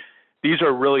 So these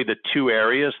are really the two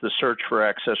areas, the search for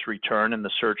excess return and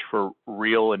the search for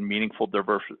real and meaningful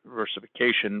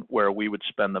diversification, where we would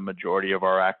spend the majority of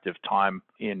our active time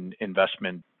in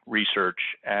investment research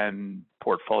and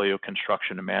portfolio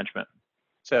construction and management.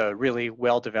 It's a really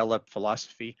well-developed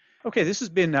philosophy. Okay, this has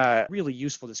been a really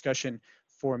useful discussion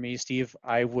for me, Steve.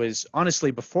 I was honestly,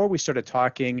 before we started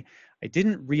talking, I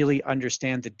didn't really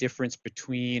understand the difference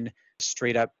between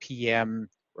straight up PM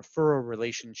referral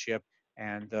relationship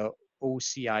and the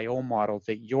OCIO model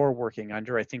that you're working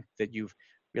under. I think that you've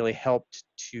really helped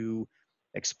to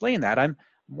explain that. I'm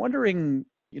wondering,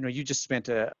 you just spent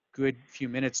a good few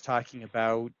minutes talking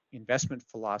about investment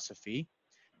philosophy.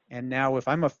 And now, if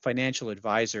I'm a financial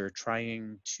advisor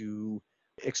trying to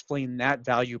explain that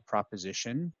value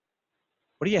proposition,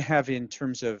 what do you have in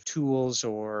terms of tools,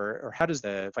 or how does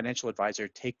the financial advisor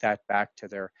take that back to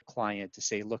their client to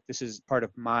say, look, this is part of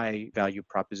my value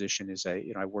proposition is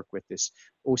I work with this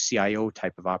OCIO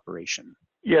type of operation?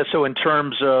 Yeah, so in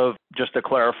terms of, just to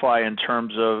clarify, in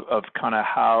terms of kind of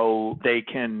how they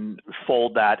can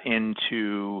fold that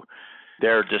into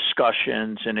their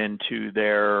discussions and into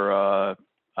their,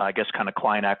 I guess, kind of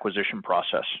client acquisition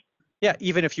process. Yeah,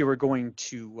 even if you were going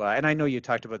to, and I know you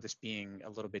talked about this being a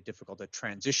little bit difficult to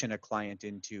transition a client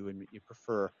into, and you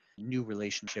prefer new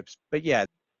relationships. But yeah,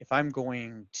 if I'm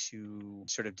going to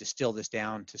sort of distill this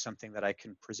down to something that I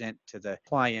can present to the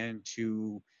client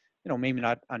who, maybe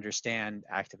not understand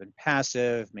active and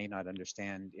passive, may not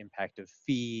understand impact of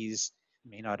fees,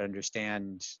 may not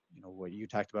understand, what you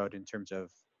talked about in terms of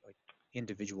like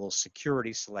individual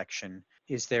security selection.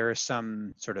 Is there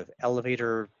some sort of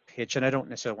elevator pitch? And I don't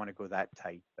necessarily want to go that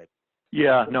tight, but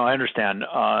yeah, no, I understand.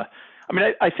 I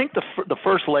think the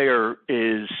first layer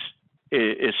is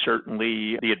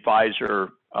certainly the advisor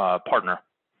partner,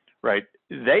 right?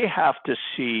 They have to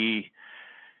see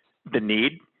the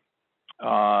need,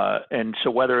 and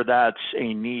so whether that's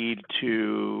a need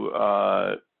to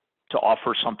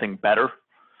offer something better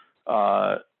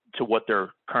to what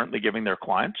they're currently giving their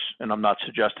clients, and I'm not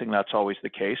suggesting that's always the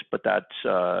case, but that's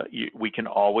we can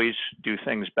always do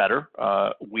things better.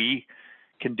 We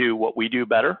can do what we do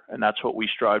better, and that's what we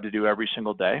strive to do every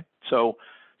single day. So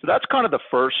that's kind of the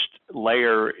first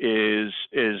layer is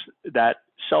that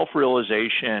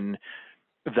self-realization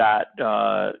that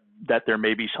that there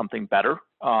may be something better,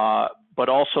 but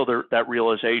also that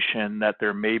realization that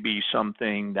there may be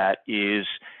something that is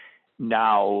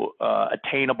now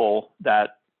attainable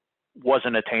that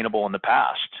wasn't attainable in the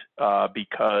past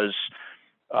because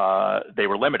they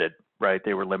were limited, right?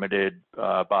 They were limited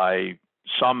by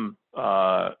some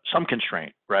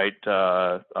constraint, right?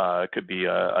 It could be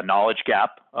a knowledge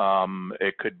gap.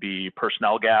 It could be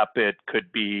personnel gap. It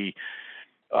could be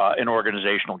an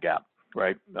organizational gap,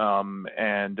 right?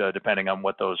 And depending on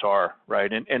what those are,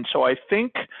 right? And so I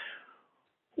think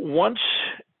once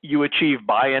you achieve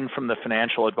buy-in from the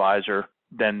financial advisor,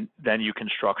 then you can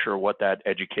structure what that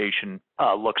education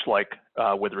looks like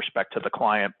with respect to the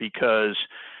client, because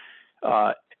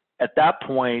at that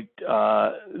point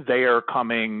they are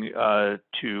coming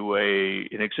to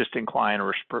an existing client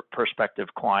or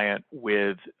prospective client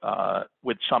with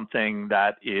something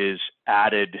that is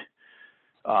added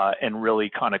and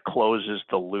really kind of closes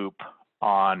the loop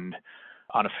on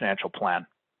a financial plan,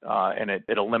 and it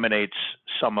eliminates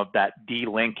some of that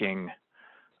delinking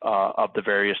of the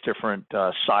various different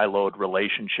siloed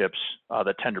relationships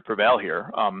that tend to prevail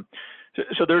here.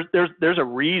 So there's a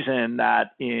reason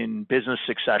that in business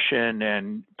succession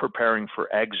and preparing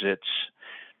for exits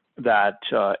that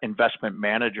investment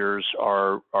managers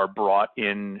are brought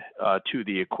in to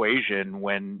the equation,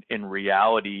 when in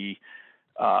reality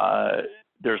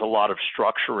there's a lot of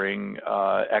structuring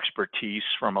expertise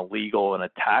from a legal and a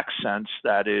tax sense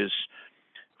that is,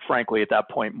 frankly, at that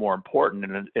point more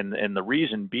important. And the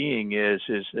reason being is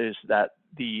that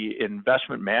the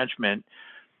investment management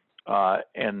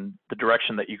and the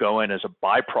direction that you go in is a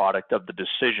byproduct of the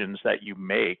decisions that you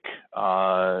make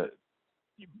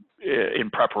in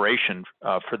preparation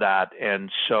for that.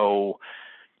 And so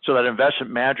that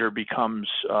investment manager becomes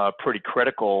pretty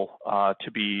critical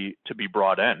to be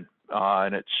brought in.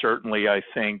 And it certainly, I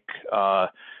think,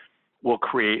 will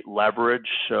create leverage.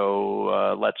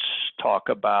 So let's talk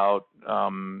about,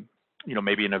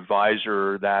 maybe an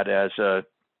advisor that has a,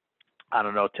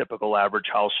 typical average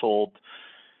household,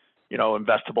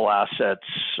 investable assets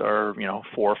are, $400,000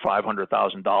 or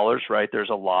 $500,000, right? There's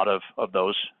a lot of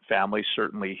those families,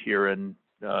 certainly here in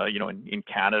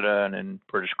Canada and in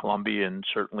British Columbia, and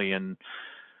certainly in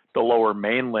the Lower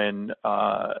Mainland.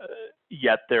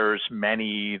 Yet there's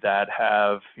many that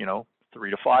have,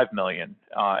 3 to 5 million,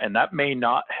 and that may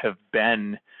not have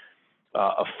been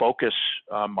a focus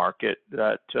market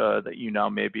that you now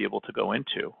may be able to go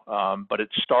into. But it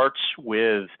starts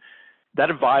with that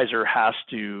advisor has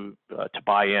to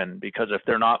buy in, because if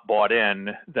they're not bought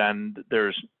in, then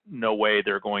there's no way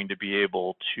they're going to be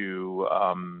able to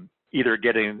either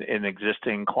get an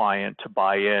existing client to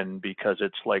buy in, because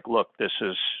it's like, look, this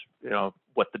is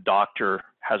what the doctor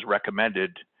has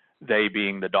recommended, they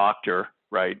being the doctor,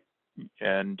 right?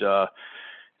 And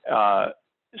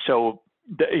so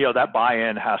that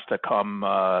buy-in has to come,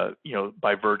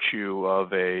 by virtue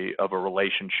of a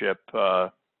relationship,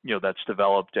 that's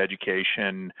developed,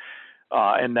 education,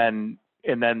 and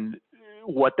then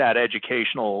what that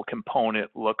educational component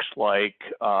looks like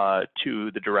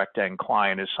to the direct end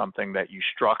client is something that you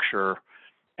structure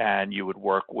and you would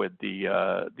work with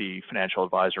the financial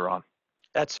advisor on.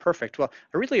 That's perfect. Well,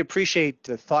 I really appreciate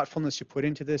the thoughtfulness you put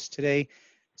into this today,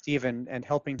 Steve, and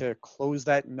helping to close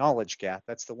that knowledge gap.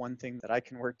 That's the one thing that I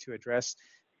can work to address.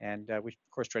 And we,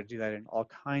 of course, try to do that in all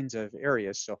kinds of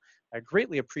areas. So I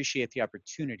greatly appreciate the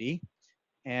opportunity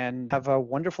and have a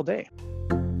wonderful day.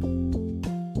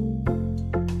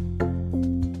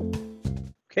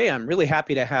 Okay, I'm really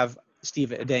happy to have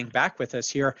Steve Adang back with us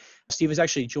here. Steve is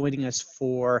actually joining us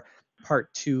for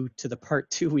part two to the part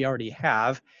two we already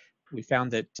have. We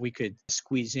found that we could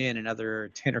squeeze in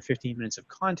another 10 or 15 minutes of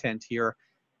content here,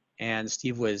 and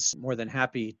Steve was more than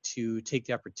happy to take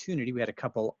the opportunity. We had a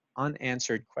couple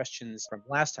unanswered questions from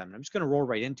last time. I'm just going to roll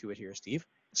right into it here, Steve.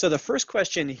 So the first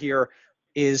question here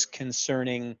is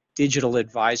concerning digital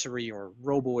advisory or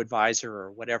robo-advisor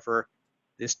or whatever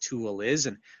this tool is.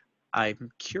 And I'm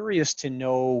curious to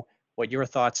know what your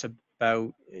thoughts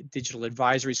about digital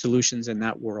advisory solutions in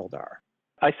that world are.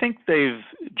 I think they've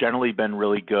generally been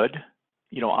really good,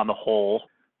 on the whole.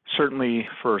 Certainly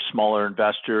for smaller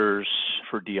investors,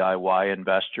 for DIY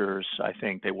investors, I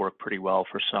think they work pretty well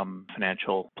for some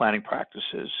financial planning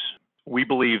practices. We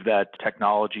believe that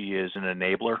technology is an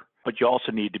enabler, but you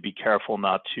also need to be careful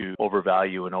not to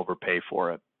overvalue and overpay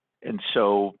for it. And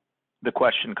so the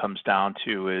question comes down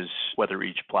to is whether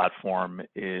each platform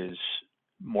is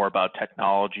more about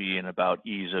technology and about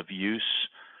ease of use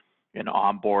in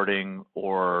onboarding,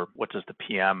 or what does the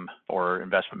PM or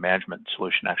investment management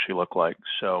solution actually look like?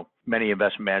 So many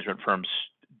investment management firms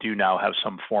do now have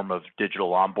some form of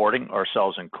digital onboarding,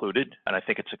 ourselves included, and I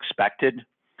think it's expected,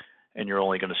 and you're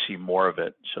only going to see more of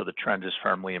it. So the trend is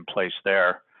firmly in place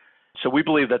there. So we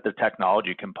believe that the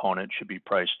technology component should be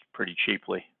priced pretty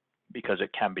cheaply because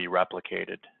it can be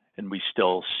replicated, and we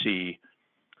still see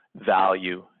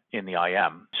value in the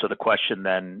IM. So the question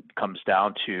then comes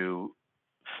down to,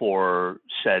 for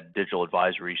said digital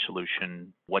advisory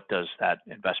solution, what does that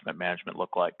investment management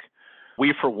look like?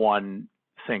 We, for one,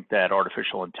 think that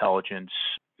artificial intelligence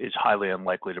is highly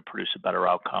unlikely to produce a better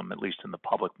outcome, at least in the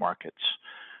public markets.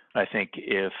 I think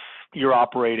if you're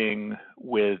operating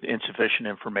with insufficient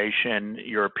information,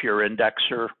 you're a pure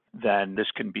indexer, then this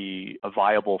can be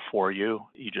viable for you.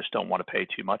 You just don't want to pay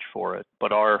too much for it.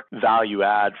 But our value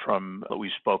add from what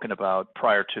we've spoken about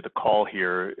prior to the call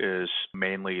here is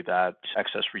mainly that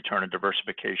excess return and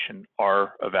diversification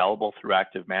are available through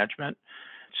active management.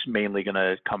 It's mainly going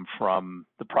to come from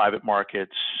the private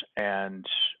markets and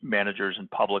managers in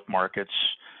public markets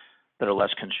that are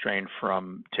less constrained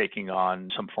from taking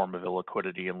on some form of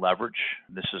illiquidity and leverage.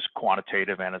 This is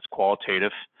quantitative and it's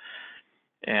qualitative.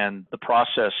 And the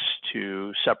process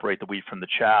to separate the wheat from the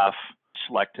chaff,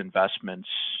 select investments,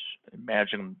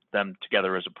 managing them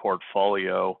together as a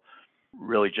portfolio,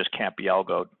 really just can't be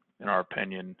algoed, in our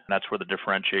opinion. And that's where the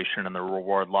differentiation and the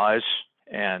reward lies.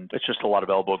 And it's just a lot of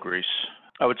elbow grease.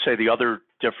 I would say the other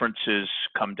differences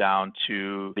come down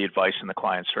to the advice and the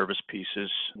client service pieces,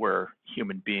 where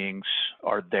human beings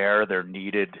are there, they're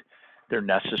needed, they're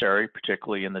necessary,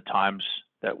 particularly in the times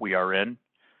that we are in,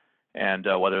 and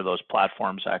whether those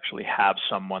platforms actually have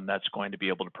someone that's going to be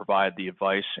able to provide the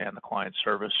advice and the client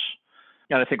service.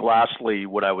 And I think lastly,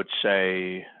 what I would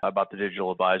say about the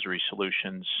digital advisory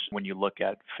solutions, when you look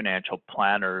at financial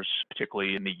planners,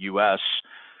 particularly in the US,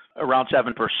 around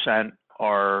 7%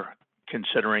 are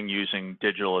considering using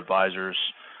digital advisors,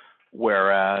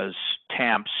 whereas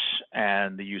TAMPs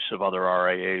and the use of other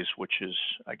RIAs, which is,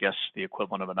 I guess, the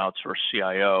equivalent of an outsourced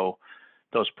CIO,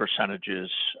 those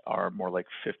percentages are more like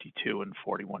 52 and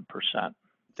 41%.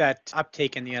 That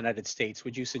uptake in the United States,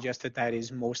 would you suggest that that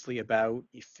is mostly about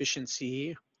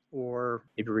efficiency or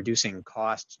maybe reducing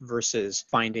costs versus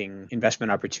finding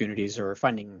investment opportunities or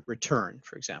finding return,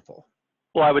 for example?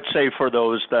 Well, I would say for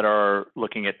those that are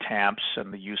looking at TAMPs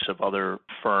and the use of other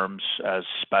firms as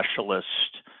specialists,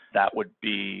 that would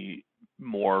be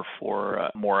more for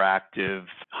a more active,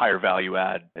 higher value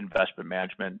add investment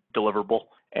management deliverable.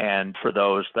 And for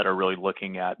those that are really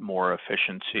looking at more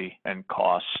efficiency and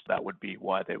costs, that would be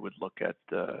why they would look at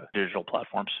digital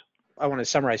platforms. I want to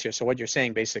summarize here. So what you're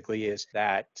saying basically is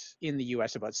that in the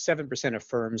US, about 7% of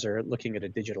firms are looking at a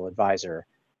digital advisor,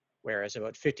 whereas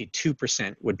about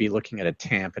 52% would be looking at a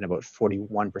TAMP and about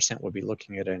 41% would be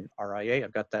looking at an RIA.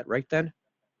 I've got that right then?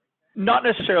 Not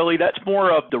necessarily. That's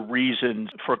more of the reasons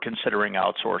for considering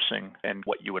outsourcing and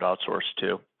what you would outsource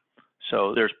to.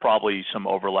 So there's probably some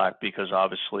overlap because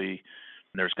obviously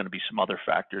there's going to be some other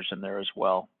factors in there as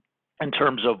well. In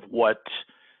terms of what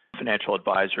financial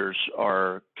advisors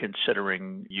are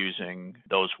considering using,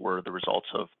 those were the results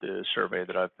of the survey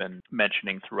that I've been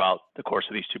mentioning throughout the course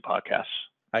of these two podcasts.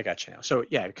 I got you now. So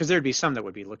yeah, because there'd be some that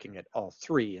would be looking at all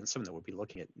three and some that would be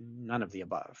looking at none of the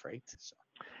above, right? So.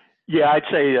 Yeah, I'd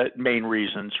say main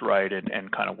reasons, right,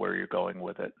 and kind of where you're going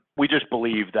with it. We just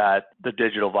believe that the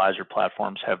digital advisor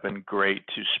platforms have been great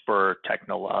to spur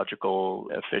technological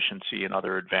efficiency and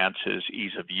other advances,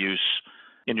 ease of use,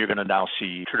 and you're going to now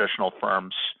see traditional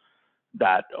firms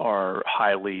that are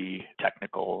highly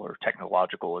technical or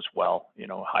technological as well,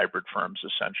 hybrid firms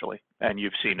essentially. And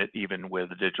you've seen it even with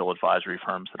the digital advisory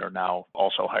firms that are now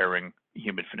also hiring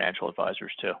human financial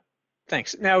advisors too.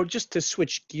 Thanks. Now, just to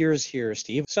switch gears here,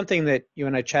 Steve, something that you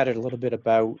and I chatted a little bit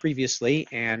about previously,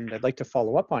 and I'd like to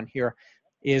follow up on here,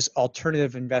 is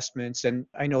alternative investments. And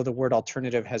I know the word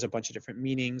alternative has a bunch of different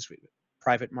meanings,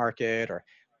 private market or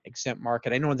exempt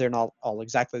market. I know they're not all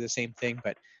exactly the same thing,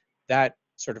 but that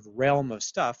sort of realm of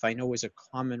stuff I know is a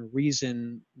common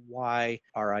reason why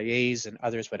RIAs and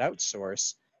others would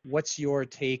outsource. What's your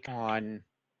take on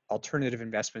alternative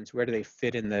investments? Where do they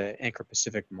fit in the Anchor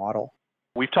Pacific model?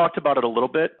 We've talked about it a little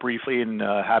bit briefly and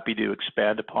happy to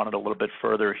expand upon it a little bit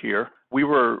further here. We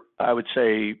were, I would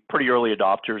say, pretty early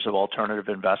adopters of alternative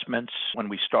investments. When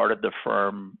we started the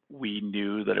firm, we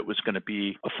knew that it was going to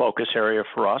be a focus area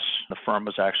for us. The firm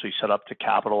was actually set up to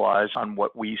capitalize on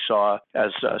what we saw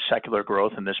as secular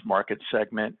growth in this market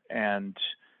segment, and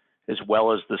as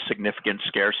well as the significant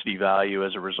scarcity value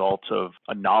as a result of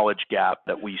a knowledge gap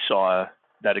that we saw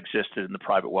that existed in the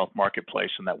private wealth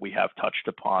marketplace and that we have touched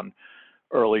upon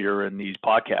earlier in these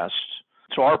podcasts.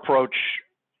 So our approach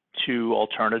to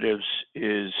alternatives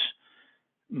is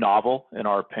novel in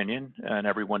our opinion, and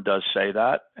everyone does say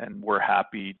that, and we're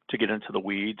happy to get into the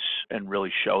weeds and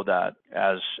really show that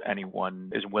as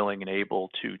anyone is willing and able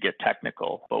to get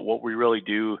technical. But what we really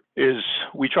do is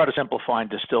we try to simplify and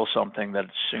distill something that's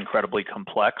incredibly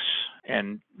complex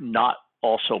and not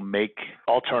also make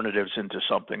alternatives into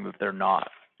something that they're not.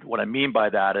 What I mean by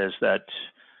that is that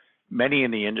many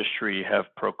in the industry have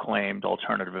proclaimed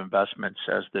alternative investments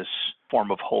as this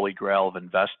form of holy grail of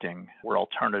investing where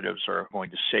alternatives are going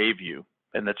to save you.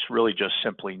 And that's really just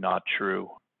simply not true.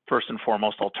 First and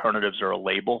foremost, alternatives are a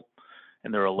label,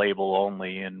 and they're a label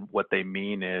only. And what they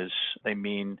mean is they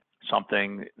mean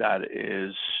something that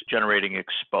is generating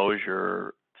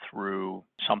exposure through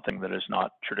something that is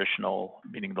not traditional,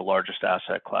 meaning the largest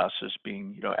asset classes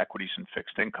being, equities and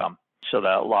fixed income. So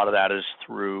that a lot of that is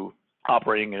through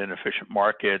operating in inefficient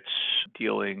markets,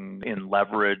 dealing in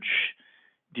leverage,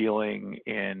 dealing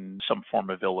in some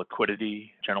form of illiquidity.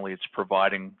 Generally, it's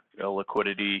providing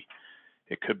illiquidity.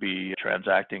 It could be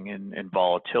transacting in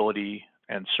volatility,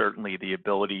 and certainly the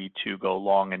ability to go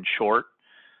long and short,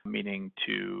 meaning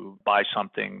to buy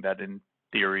something that in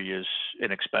theory is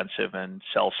inexpensive and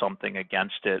sell something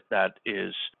against it that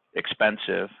is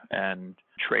expensive and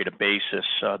trade a basis.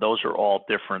 Those are all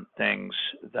different things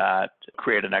that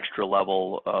create an extra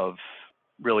level of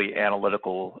really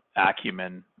analytical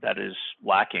acumen that is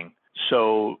lacking.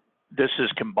 So this is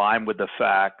combined with the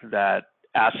fact that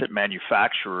asset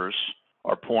manufacturers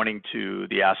are pointing to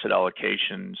the asset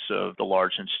allocations of the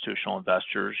large institutional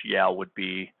investors. Yale would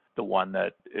be the one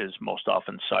that is most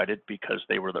often cited because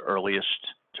they were the earliest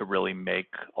to really make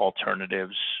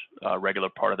alternatives a regular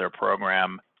part of their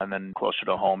program. And then closer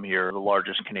to home here, the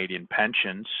largest Canadian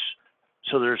pensions.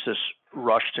 So there's this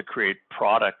rush to create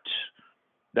product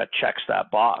that checks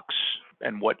that box.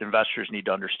 And what investors need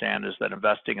to understand is that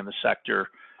investing in the sector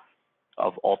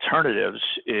of alternatives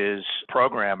is a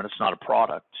program and it's not a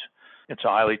product. It's a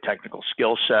highly technical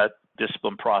skill set.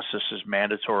 Discipline process is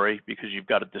mandatory because you've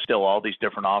got to distill all these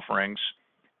different offerings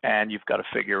and you've got to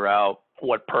figure out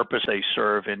what purpose they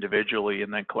serve individually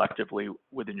and then collectively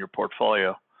within your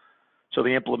portfolio. So the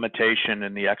implementation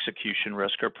and the execution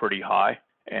risk are pretty high.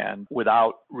 And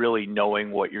without really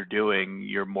knowing what you're doing,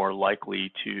 you're more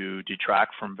likely to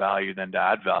detract from value than to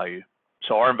add value.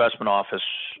 So our investment office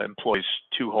employs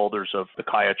two holders of the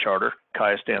CAIA Charter.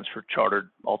 CAIA stands for Chartered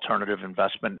Alternative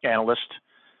Investment Analyst,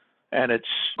 and it's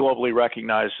globally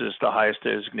recognized as the highest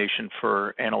designation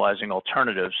for analyzing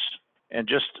alternatives. And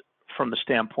just from the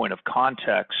standpoint of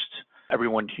context,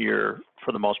 everyone here,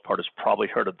 for the most part, has probably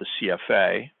heard of the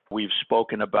CFA. We've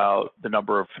spoken about the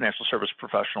number of financial service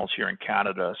professionals here in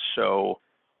Canada. So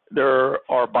there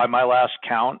are, by my last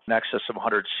count, in excess of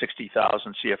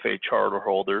 160,000 CFA charter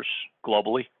holders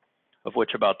globally, of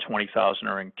which about 20,000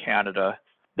 are in Canada.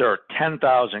 There are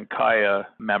 10,000 CAIA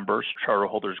members, charter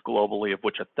holders globally, of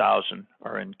which 1,000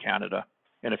 are in Canada.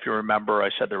 And if you remember, I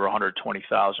said there were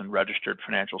 120,000 registered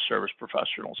financial service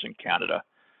professionals in Canada.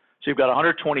 So you've got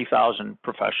 120,000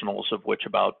 professionals, of which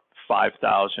about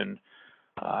 5,000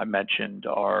 I mentioned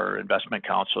are investment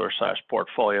counselor /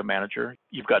 portfolio manager.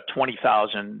 You've got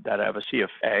 20,000 that have a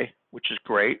CFA, which is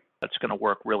great. That's going to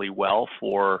work really well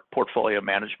for portfolio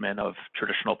management of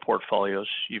traditional portfolios.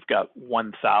 You've got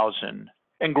 1,000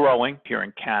 and growing here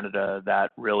in Canada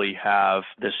that really have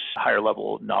this higher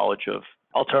level of knowledge of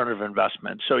alternative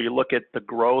investments. So you look at the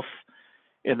growth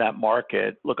in that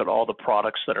market, look at all the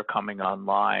products that are coming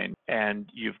online, and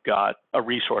you've got a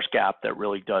resource gap that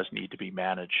really does need to be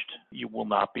managed. You will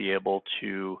not be able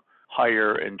to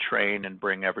hire and train and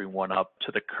bring everyone up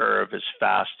to the curve as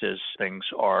fast as things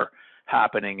are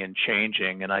happening and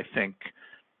changing. And I think,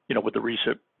 with the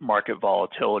recent market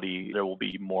volatility, there will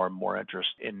be more and more interest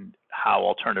in how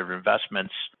alternative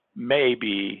investments may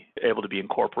be able to be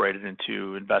incorporated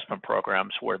into investment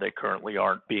programs where they currently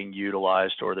aren't being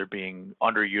utilized, or they're being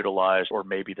underutilized, or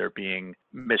maybe they're being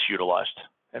misutilized.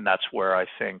 And that's where I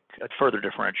think a further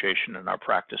differentiation in our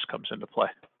practice comes into play.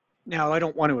 Now, I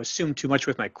don't want to assume too much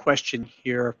with my question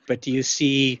here, but do you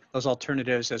see those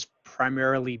alternatives as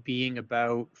primarily being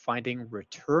about finding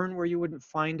return where you wouldn't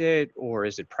find it, or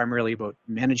is it primarily about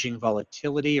managing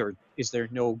volatility, or is there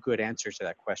no good answer to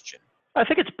that question? I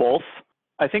think it's both.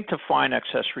 I think to find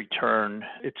excess return,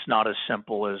 it's not as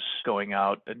simple as going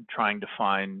out and trying to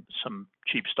find some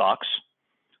cheap stocks.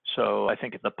 So I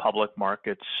think in the public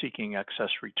markets, seeking excess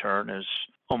return is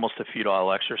almost a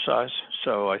futile exercise.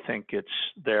 So I think it's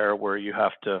there where you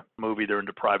have to move either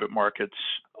into private markets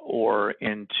or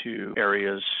into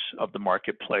areas of the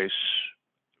marketplace,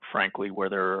 frankly, where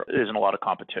there isn't a lot of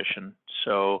competition.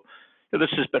 So this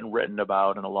has been written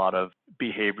about in a lot of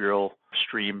behavioral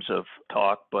streams of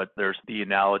talk, but there's the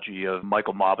analogy of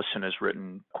Michael Mauboussin has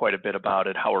written quite a bit about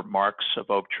it. Howard Marks of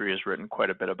Oaktree has written quite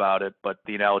a bit about it, but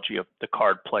the analogy of the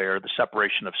card player, the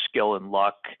separation of skill and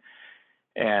luck,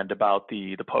 and about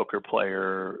the poker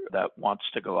player that wants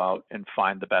to go out and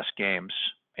find the best games.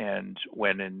 And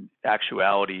when in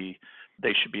actuality,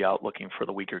 they should be out looking for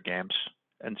the weaker games.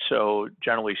 And so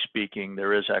generally speaking,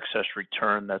 there is excess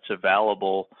return that's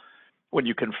available when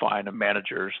you can find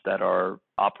managers that are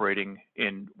operating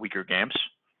in weaker games.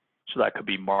 So that could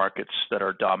be markets that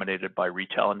are dominated by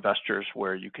retail investors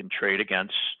where you can trade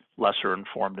against lesser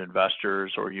informed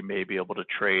investors, or you may be able to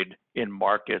trade in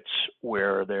markets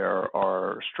where there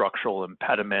are structural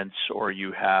impediments, or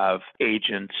you have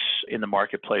agents in the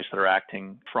marketplace that are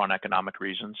acting for uneconomic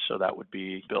reasons. So that would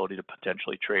be the ability to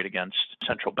potentially trade against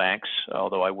central banks,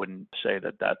 although I wouldn't say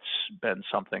that that's been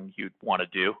something you'd want to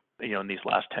do, in these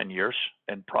last 10 years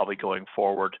and probably going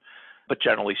forward. But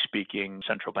generally speaking,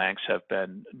 central banks have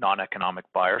been non-economic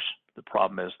buyers. The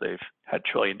problem is they've had $1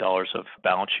 trillion of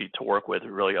balance sheet to work with,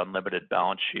 a really unlimited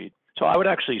balance sheet. So I would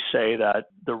actually say that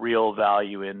the real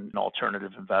value in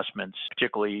alternative investments,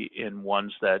 particularly in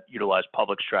ones that utilize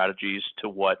public strategies to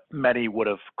what many would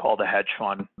have called a hedge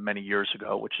fund many years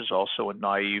ago, which is also a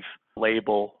naive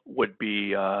label, would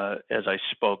be, as I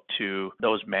spoke to,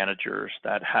 those managers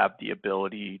that have the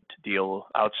ability to deal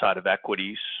outside of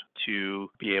equities, to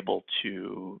be able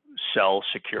to sell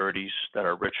securities that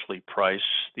are richly priced,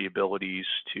 the abilities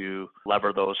to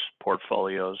lever those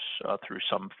portfolios through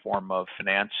some form of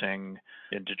financing,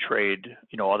 and to trade,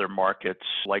 other markets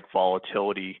like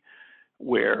volatility,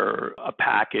 where a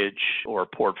package or a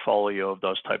portfolio of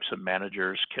those types of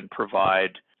managers can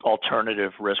provide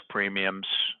alternative risk premiums,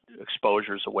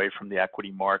 exposures away from the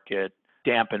equity market,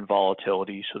 dampen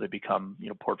volatility, so they become,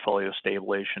 portfolio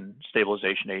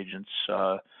stabilization agents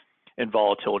and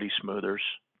volatility smoothers,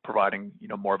 providing,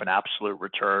 more of an absolute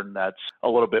return that's a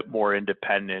little bit more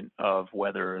independent of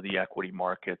whether the equity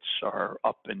markets are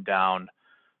up and down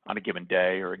on a given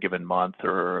day or a given month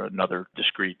or another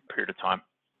discrete period of time.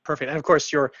 Perfect. And of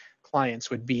course, your clients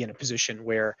would be in a position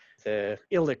where the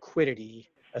illiquidity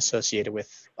associated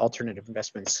with alternative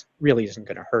investments really isn't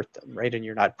going to hurt them, right? And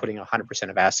you're not putting 100%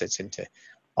 of assets into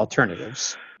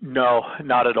alternatives. No,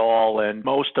 not at all. And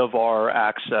most of our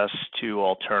access to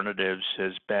alternatives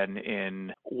has been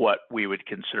in what we would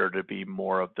consider to be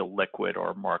more of the liquid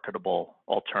or marketable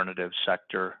alternative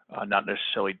sector, not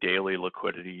necessarily daily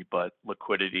liquidity, but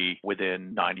liquidity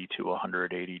within 90 to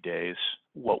 180 days.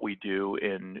 What we do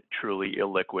in truly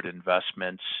illiquid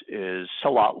investments is a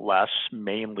lot less,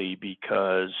 mainly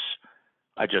because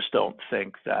I just don't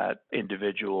think that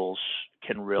individuals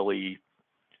can really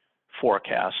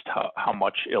forecast how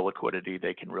much illiquidity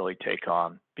they can really take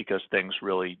on, because things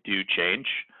really do change.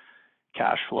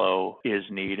 Cash flow is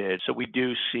needed. So we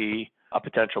do see a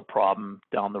potential problem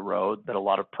down the road that a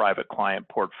lot of private client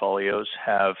portfolios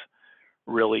have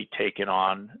really taken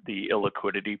on the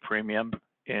illiquidity premium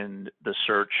in the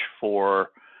search for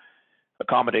a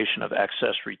combination of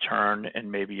excess return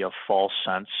and maybe a false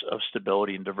sense of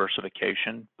stability and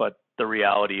diversification. But the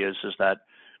reality is that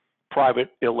private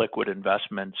illiquid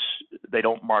investments, they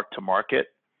don't mark to market,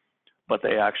 but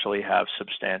they actually have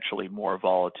substantially more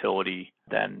volatility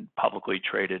than publicly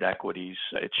traded equities.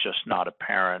 It's just not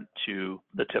apparent to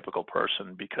the typical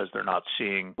person because they're not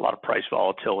seeing a lot of price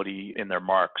volatility in their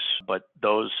marks. But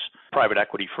those private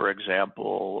equity, for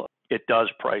example, it does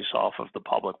price off of the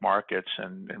public markets.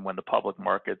 And when the public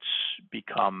markets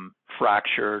become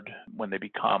fractured, when they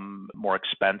become more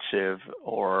expensive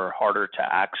or harder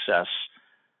to access,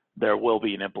 there will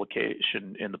be an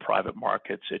implication in the private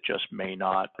markets. It just may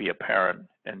not be apparent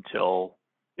until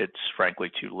it's frankly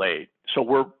too late. So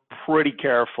we're pretty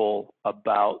careful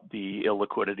about the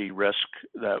illiquidity risk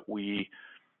that we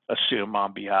assume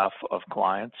on behalf of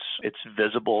clients. It's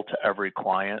visible to every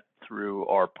client through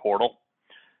our portal.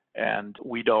 And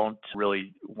we don't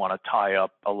really want to tie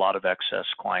up a lot of excess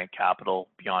client capital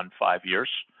beyond 5 years.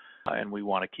 And we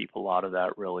want to keep a lot of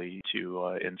that really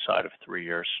to inside of 3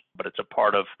 years. But it's a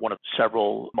part of one of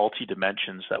several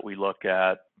multi-dimensions that we look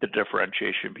at, the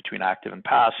differentiation between active and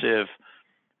passive,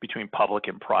 between public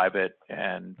and private,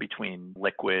 and between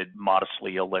liquid,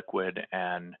 modestly illiquid,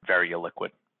 and very illiquid.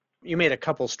 You made a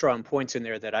couple strong points in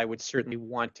there that I would certainly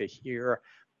want to hear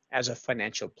as a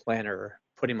financial planner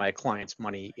putting my clients'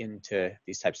 money into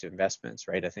these types of investments,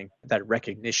 right? I think that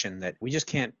recognition that we just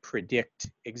can't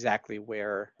predict exactly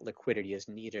where liquidity is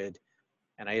needed.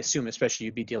 And I assume especially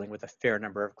you'd be dealing with a fair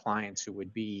number of clients who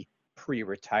would be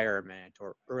pre-retirement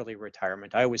or early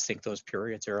retirement. I always think those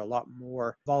periods are a lot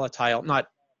more volatile, not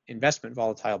investment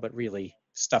volatile, but really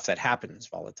stuff that happens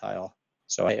volatile.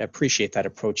 So I appreciate that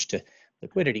approach to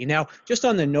liquidity. Now, just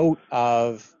on the note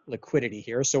of liquidity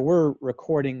here, so we're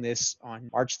recording this on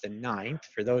March the 9th.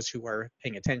 For those who are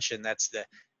paying attention, that's the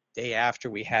day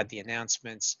after we had the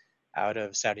announcements out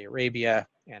of Saudi Arabia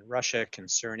and Russia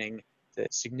concerning the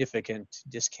significant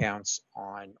discounts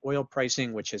on oil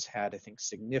pricing, which has had, I think,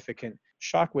 significant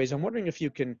shockwaves. I'm wondering if you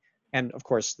can, and of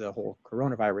course, the whole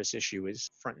coronavirus issue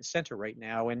is front and center right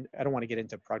now, and I don't want to get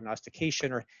into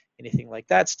prognostication or anything like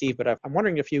that, Steve, but I'm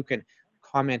wondering if you can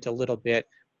comment a little bit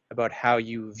about how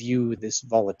you view this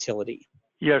volatility.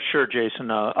 Yeah, sure,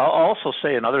 Jason. I'll also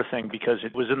say another thing because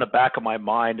it was in the back of my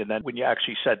mind. And then when you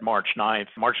actually said March 9th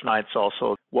is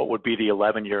also what would be the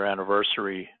 11-year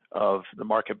anniversary of the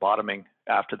market bottoming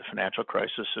after the financial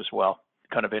crisis as well.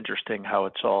 Kind of interesting how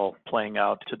it's all playing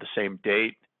out to the same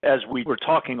date. As we were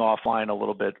talking offline a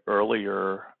little bit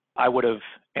earlier, I would have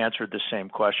answered the same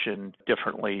question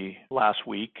differently last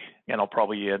week, and I'll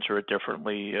probably answer it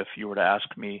differently if you were to ask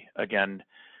me again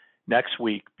next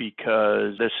week,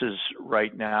 because this is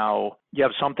right now, you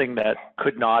have something that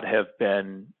could not have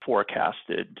been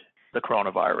forecasted, the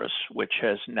coronavirus, which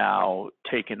has now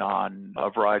taken on a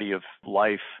variety of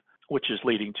life, which is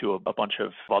leading to a bunch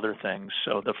of other things.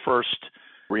 So the first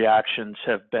reactions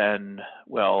have been,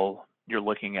 well, you're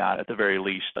looking at the very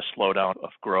least, a slowdown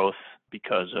of growth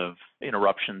because of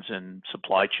interruptions in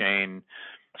supply chain,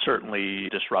 certainly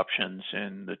disruptions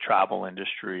in the travel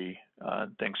industry,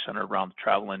 things centered around the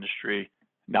travel industry.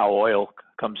 Now oil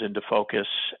comes into focus,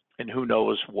 and who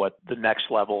knows what the next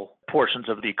level portions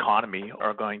of the economy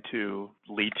are going to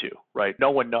lead to, right?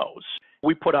 No one knows.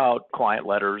 We put out client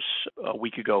letters a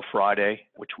week ago Friday,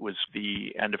 which was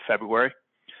the end of February,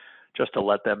 just to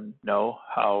let them know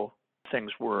how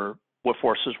things were, what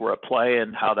forces were at play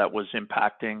and how that was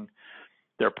impacting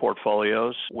their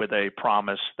portfolios, with a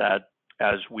promise that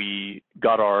as we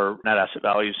got our net asset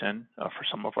values in for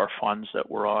some of our funds that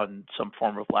were on some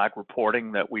form of lag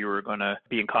reporting, that we were going to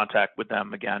be in contact with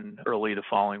them again early the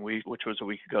following week, which was a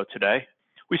week ago today.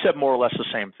 We said more or less the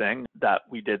same thing that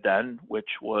we did then, which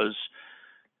was,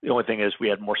 the only thing is we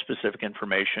had more specific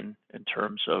information in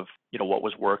terms of, what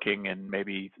was working and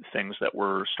maybe things that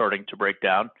were starting to break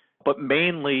down. But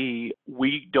mainly,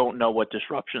 we don't know what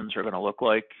disruptions are going to look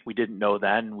like. We didn't know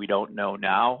then. We don't know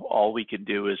now. All we can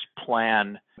do is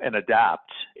plan and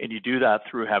adapt. And you do that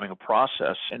through having a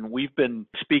process. And we've been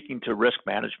speaking to risk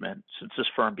management since this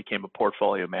firm became a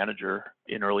portfolio manager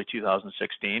in early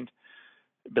 2016.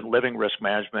 Been living risk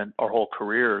management our whole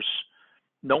careers.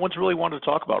 No one's really wanted to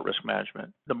talk about risk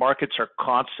management. The markets are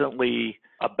constantly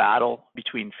a battle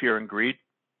between fear and greed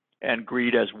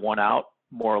greed has won out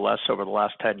more or less over the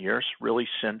last 10 years, really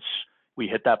since we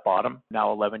hit that bottom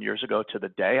now 11 years ago to the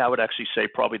day. I would actually say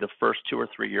probably the first 2 or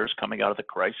 3 years coming out of the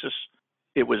crisis,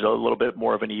 it was a little bit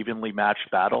more of an evenly matched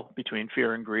battle between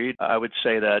fear and greed. I would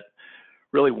say that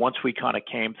really once we kind of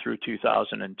came through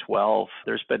 2012,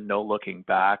 there's been no looking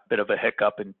back. Bit of a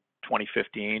hiccup in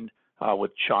 2015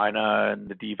 with China and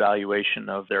the devaluation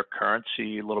of their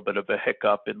currency, a little bit of a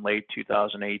hiccup in late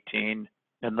 2018,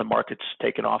 and the market's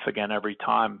taken off again every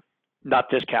time. Not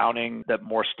discounting that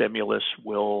more stimulus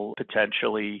will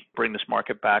potentially bring this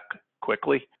market back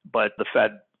quickly, but the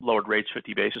Fed lowered rates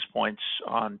 50 basis points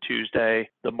on Tuesday.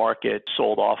 The market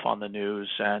sold off on the news,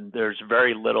 and there's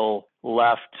very little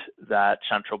left that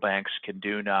central banks can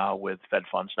do now with Fed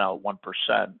funds now at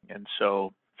 1%. And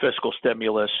so fiscal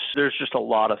stimulus, there's just a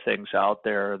lot of things out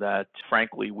there that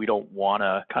frankly we don't want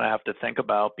to kind of have to think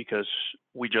about because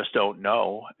we just don't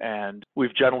know. And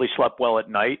we've generally slept well at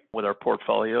night with our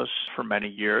portfolios for many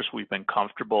years. We've been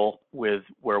comfortable with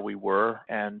where we were,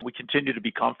 and we continue to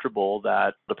be comfortable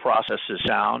that the process is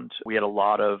sound. We had a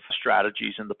lot of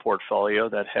strategies in the portfolio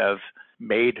that have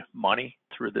made money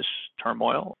through this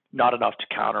turmoil, not enough to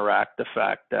counteract the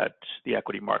fact that the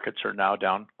equity markets are now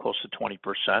down close to 20%.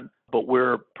 But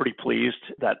we're pretty pleased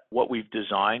that what we've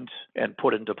designed and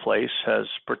put into place has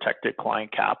protected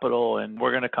client capital, and we're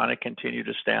going to kind of continue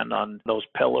to stand on those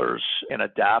pillars and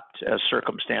adapt as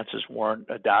circumstances warrant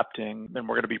adapting, and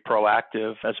we're going to be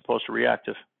proactive as opposed to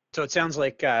reactive. So it sounds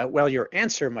like, well, your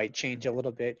answer might change a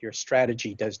little bit. Your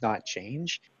strategy does not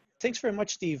change. Thanks very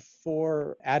much, Steve,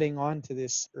 for adding on to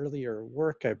this earlier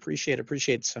work. I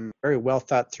appreciate some very well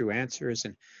thought through answers.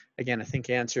 And again, I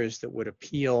think answers that would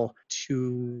appeal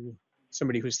to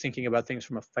somebody who's thinking about things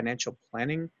from a financial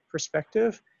planning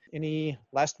perspective. Any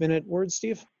last minute words,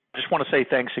 Steve? I just want to say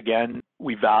thanks again.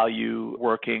 We value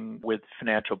working with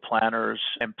financial planners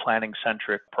and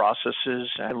planning-centric processes,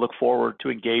 and look forward to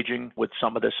engaging with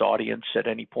some of this audience at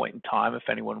any point in time if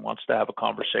anyone wants to have a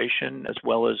conversation, as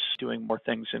well as doing more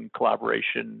things in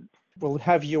collaboration. We'll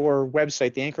have your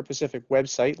website, the Anchor Pacific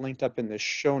website, linked up in the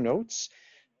show notes.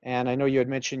 And I know you had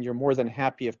mentioned you're more than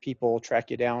happy if people track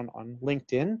you down on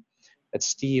LinkedIn. That's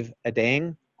Steve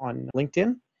Adang on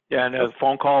LinkedIn. Yeah, and a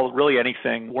phone call, really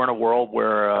anything. We're in a world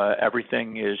where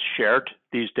everything is shared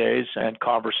these days, and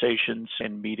conversations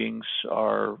and meetings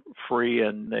are free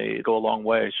and they go a long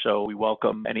way. So we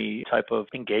welcome any type of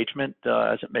engagement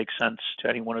as it makes sense to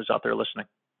anyone who's out there listening.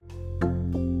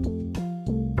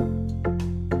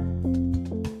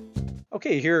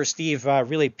 Okay, here Steve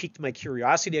really piqued my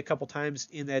curiosity a couple times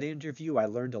in that interview. I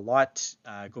learned a lot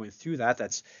going through that.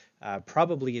 That's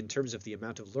probably, in terms of the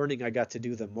amount of learning I got to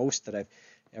do, the most that I've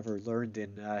ever learned in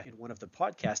one of the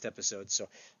podcast episodes. So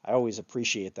I always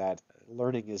appreciate that.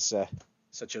 Learning is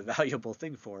such a valuable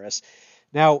thing for us.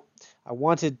 Now, I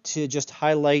wanted to just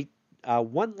highlight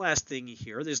one last thing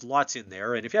here. There's lots in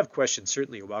there, and if you have questions,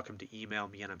 certainly you're welcome to email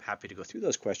me, and I'm happy to go through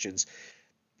those questions.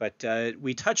 But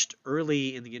we touched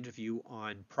early in the interview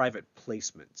on private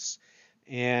placements.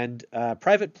 And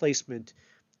private placement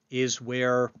is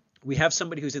where we have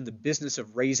somebody who's in the business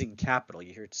of raising capital.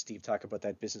 You hear Steve talk about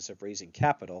that business of raising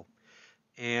capital.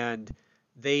 And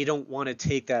they don't want to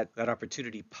take that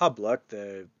opportunity public.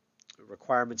 The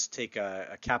requirements to take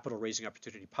a capital raising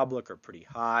opportunity public are pretty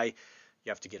high. You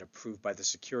have to get approved by the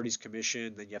Securities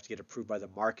Commission. Then you have to get approved by the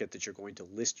market that you're going to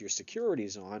list your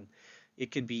securities on. It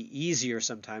can be easier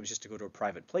sometimes just to go to a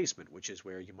private placement, which is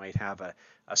where you might have a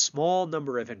small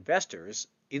number of investors,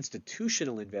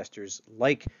 institutional investors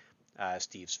like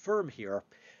Steve's firm here,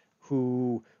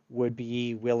 who would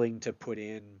be willing to put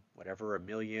in whatever, $1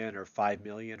 million or $5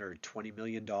 million or $20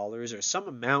 million or some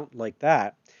amount like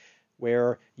that,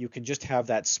 where you can just have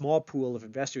that small pool of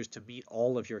investors to meet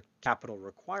all of your capital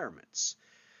requirements.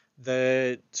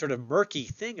 The sort of murky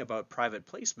thing about private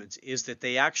placements is that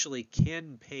they actually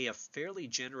can pay a fairly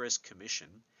generous commission,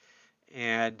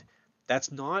 and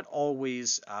that's not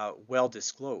always well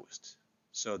disclosed.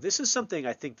 So this is something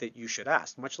I think that you should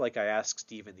ask, much like I asked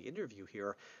Steve in the interview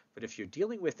here. But if you're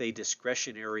dealing with a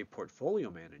discretionary portfolio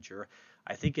manager,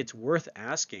 I think it's worth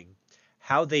asking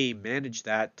how they manage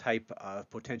that type of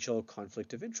potential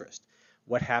conflict of interest.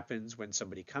 What happens when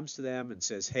somebody comes to them and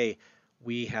says, hey,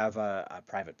 we have a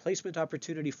private placement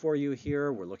opportunity for you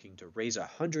here. We're looking to raise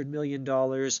 $100 million,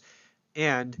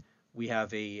 and we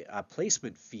have a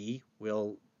placement fee.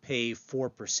 We'll pay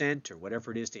 4% or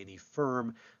whatever it is to any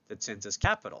firm that sends us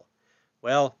capital.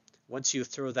 Well, once you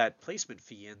throw that placement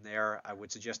fee in there, I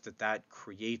would suggest that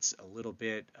creates a little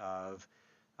bit of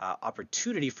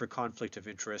opportunity for conflict of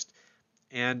interest.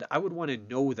 And I would want to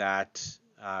know that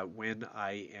when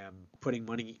I am putting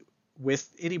money with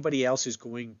anybody else who's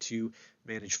going to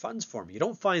manage funds for me. You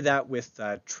don't find that with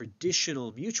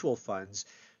traditional mutual funds.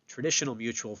 Traditional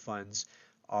mutual funds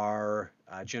are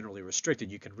generally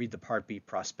restricted. You can read the Part B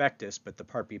prospectus, but the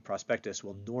Part B prospectus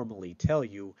will normally tell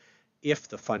you if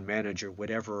the fund manager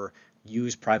would ever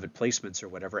use private placements or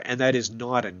whatever, and that is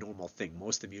not a normal thing.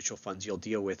 Most of the mutual funds you'll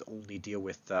deal with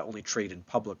only trade in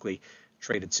publicly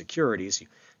traded securities. You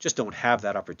just don't have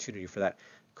that opportunity for that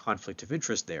conflict of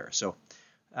interest there. So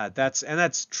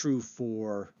that's true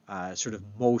for sort of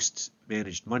most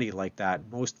managed money like that.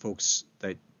 Most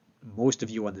of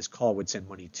you on this call would send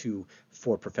money to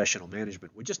for professional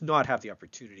management would just not have the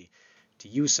opportunity to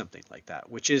use something like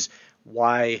that, which is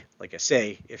why, like I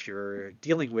say, if you're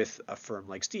dealing with a firm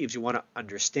like Steve's, you want to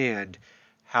understand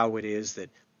how it is that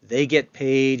they get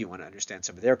paid. You want to understand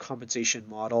some of their compensation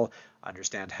model,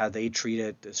 understand how they treat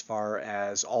it as far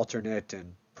as alternate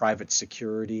and private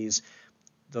securities.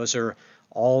 Those are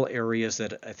all areas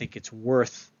that I think it's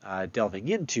worth delving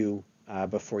into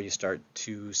before you start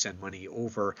to send money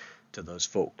over to those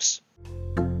folks.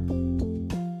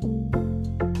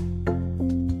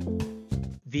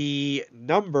 The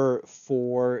number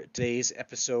for today's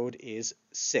episode is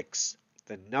 6.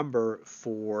 The number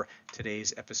for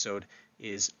today's episode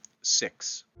is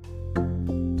 6.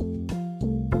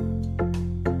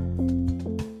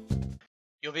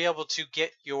 You'll be able to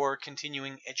get your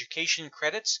continuing education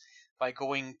credits by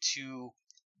going to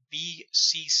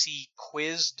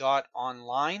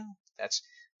bccquiz.online. That's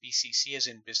BCC as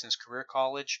in Business Career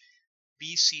College,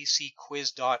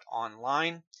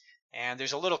 bccquiz.online. And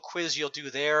there's a little quiz you'll do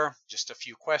there, just a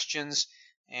few questions.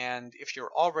 And if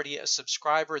you're already a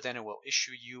subscriber, then it will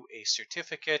issue you a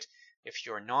certificate. If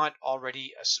you're not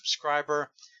already a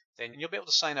subscriber, then you'll be able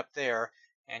to sign up there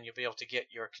and you'll be able to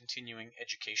get your continuing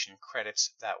education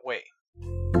credits that way.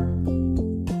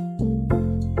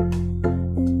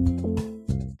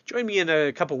 Join me in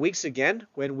a couple weeks again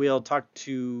when we'll talk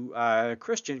to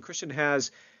Christian. Christian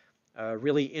has a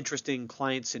really interesting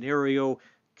client scenario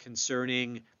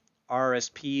concerning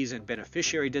RSPs and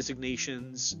beneficiary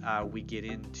designations. We get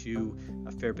into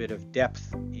a fair bit of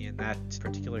depth in that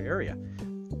particular area.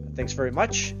 Thanks very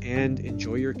much and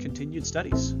enjoy your continued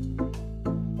studies.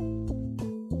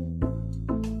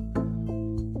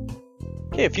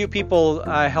 Okay, a few people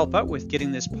help out with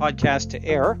getting this podcast to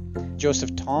air.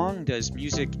 Joseph Tong does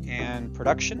music and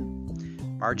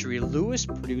production. Marjorie Lewis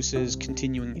produces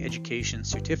continuing education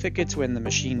certificates when the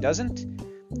machine doesn't.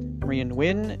 Maria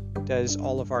Nguyen does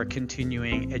all of our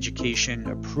continuing education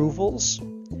approvals.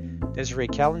 Desiree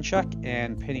Kalinchuk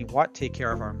and Penny Watt take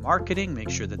care of our marketing, make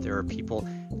sure that there are people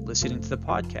listening to the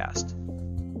podcast.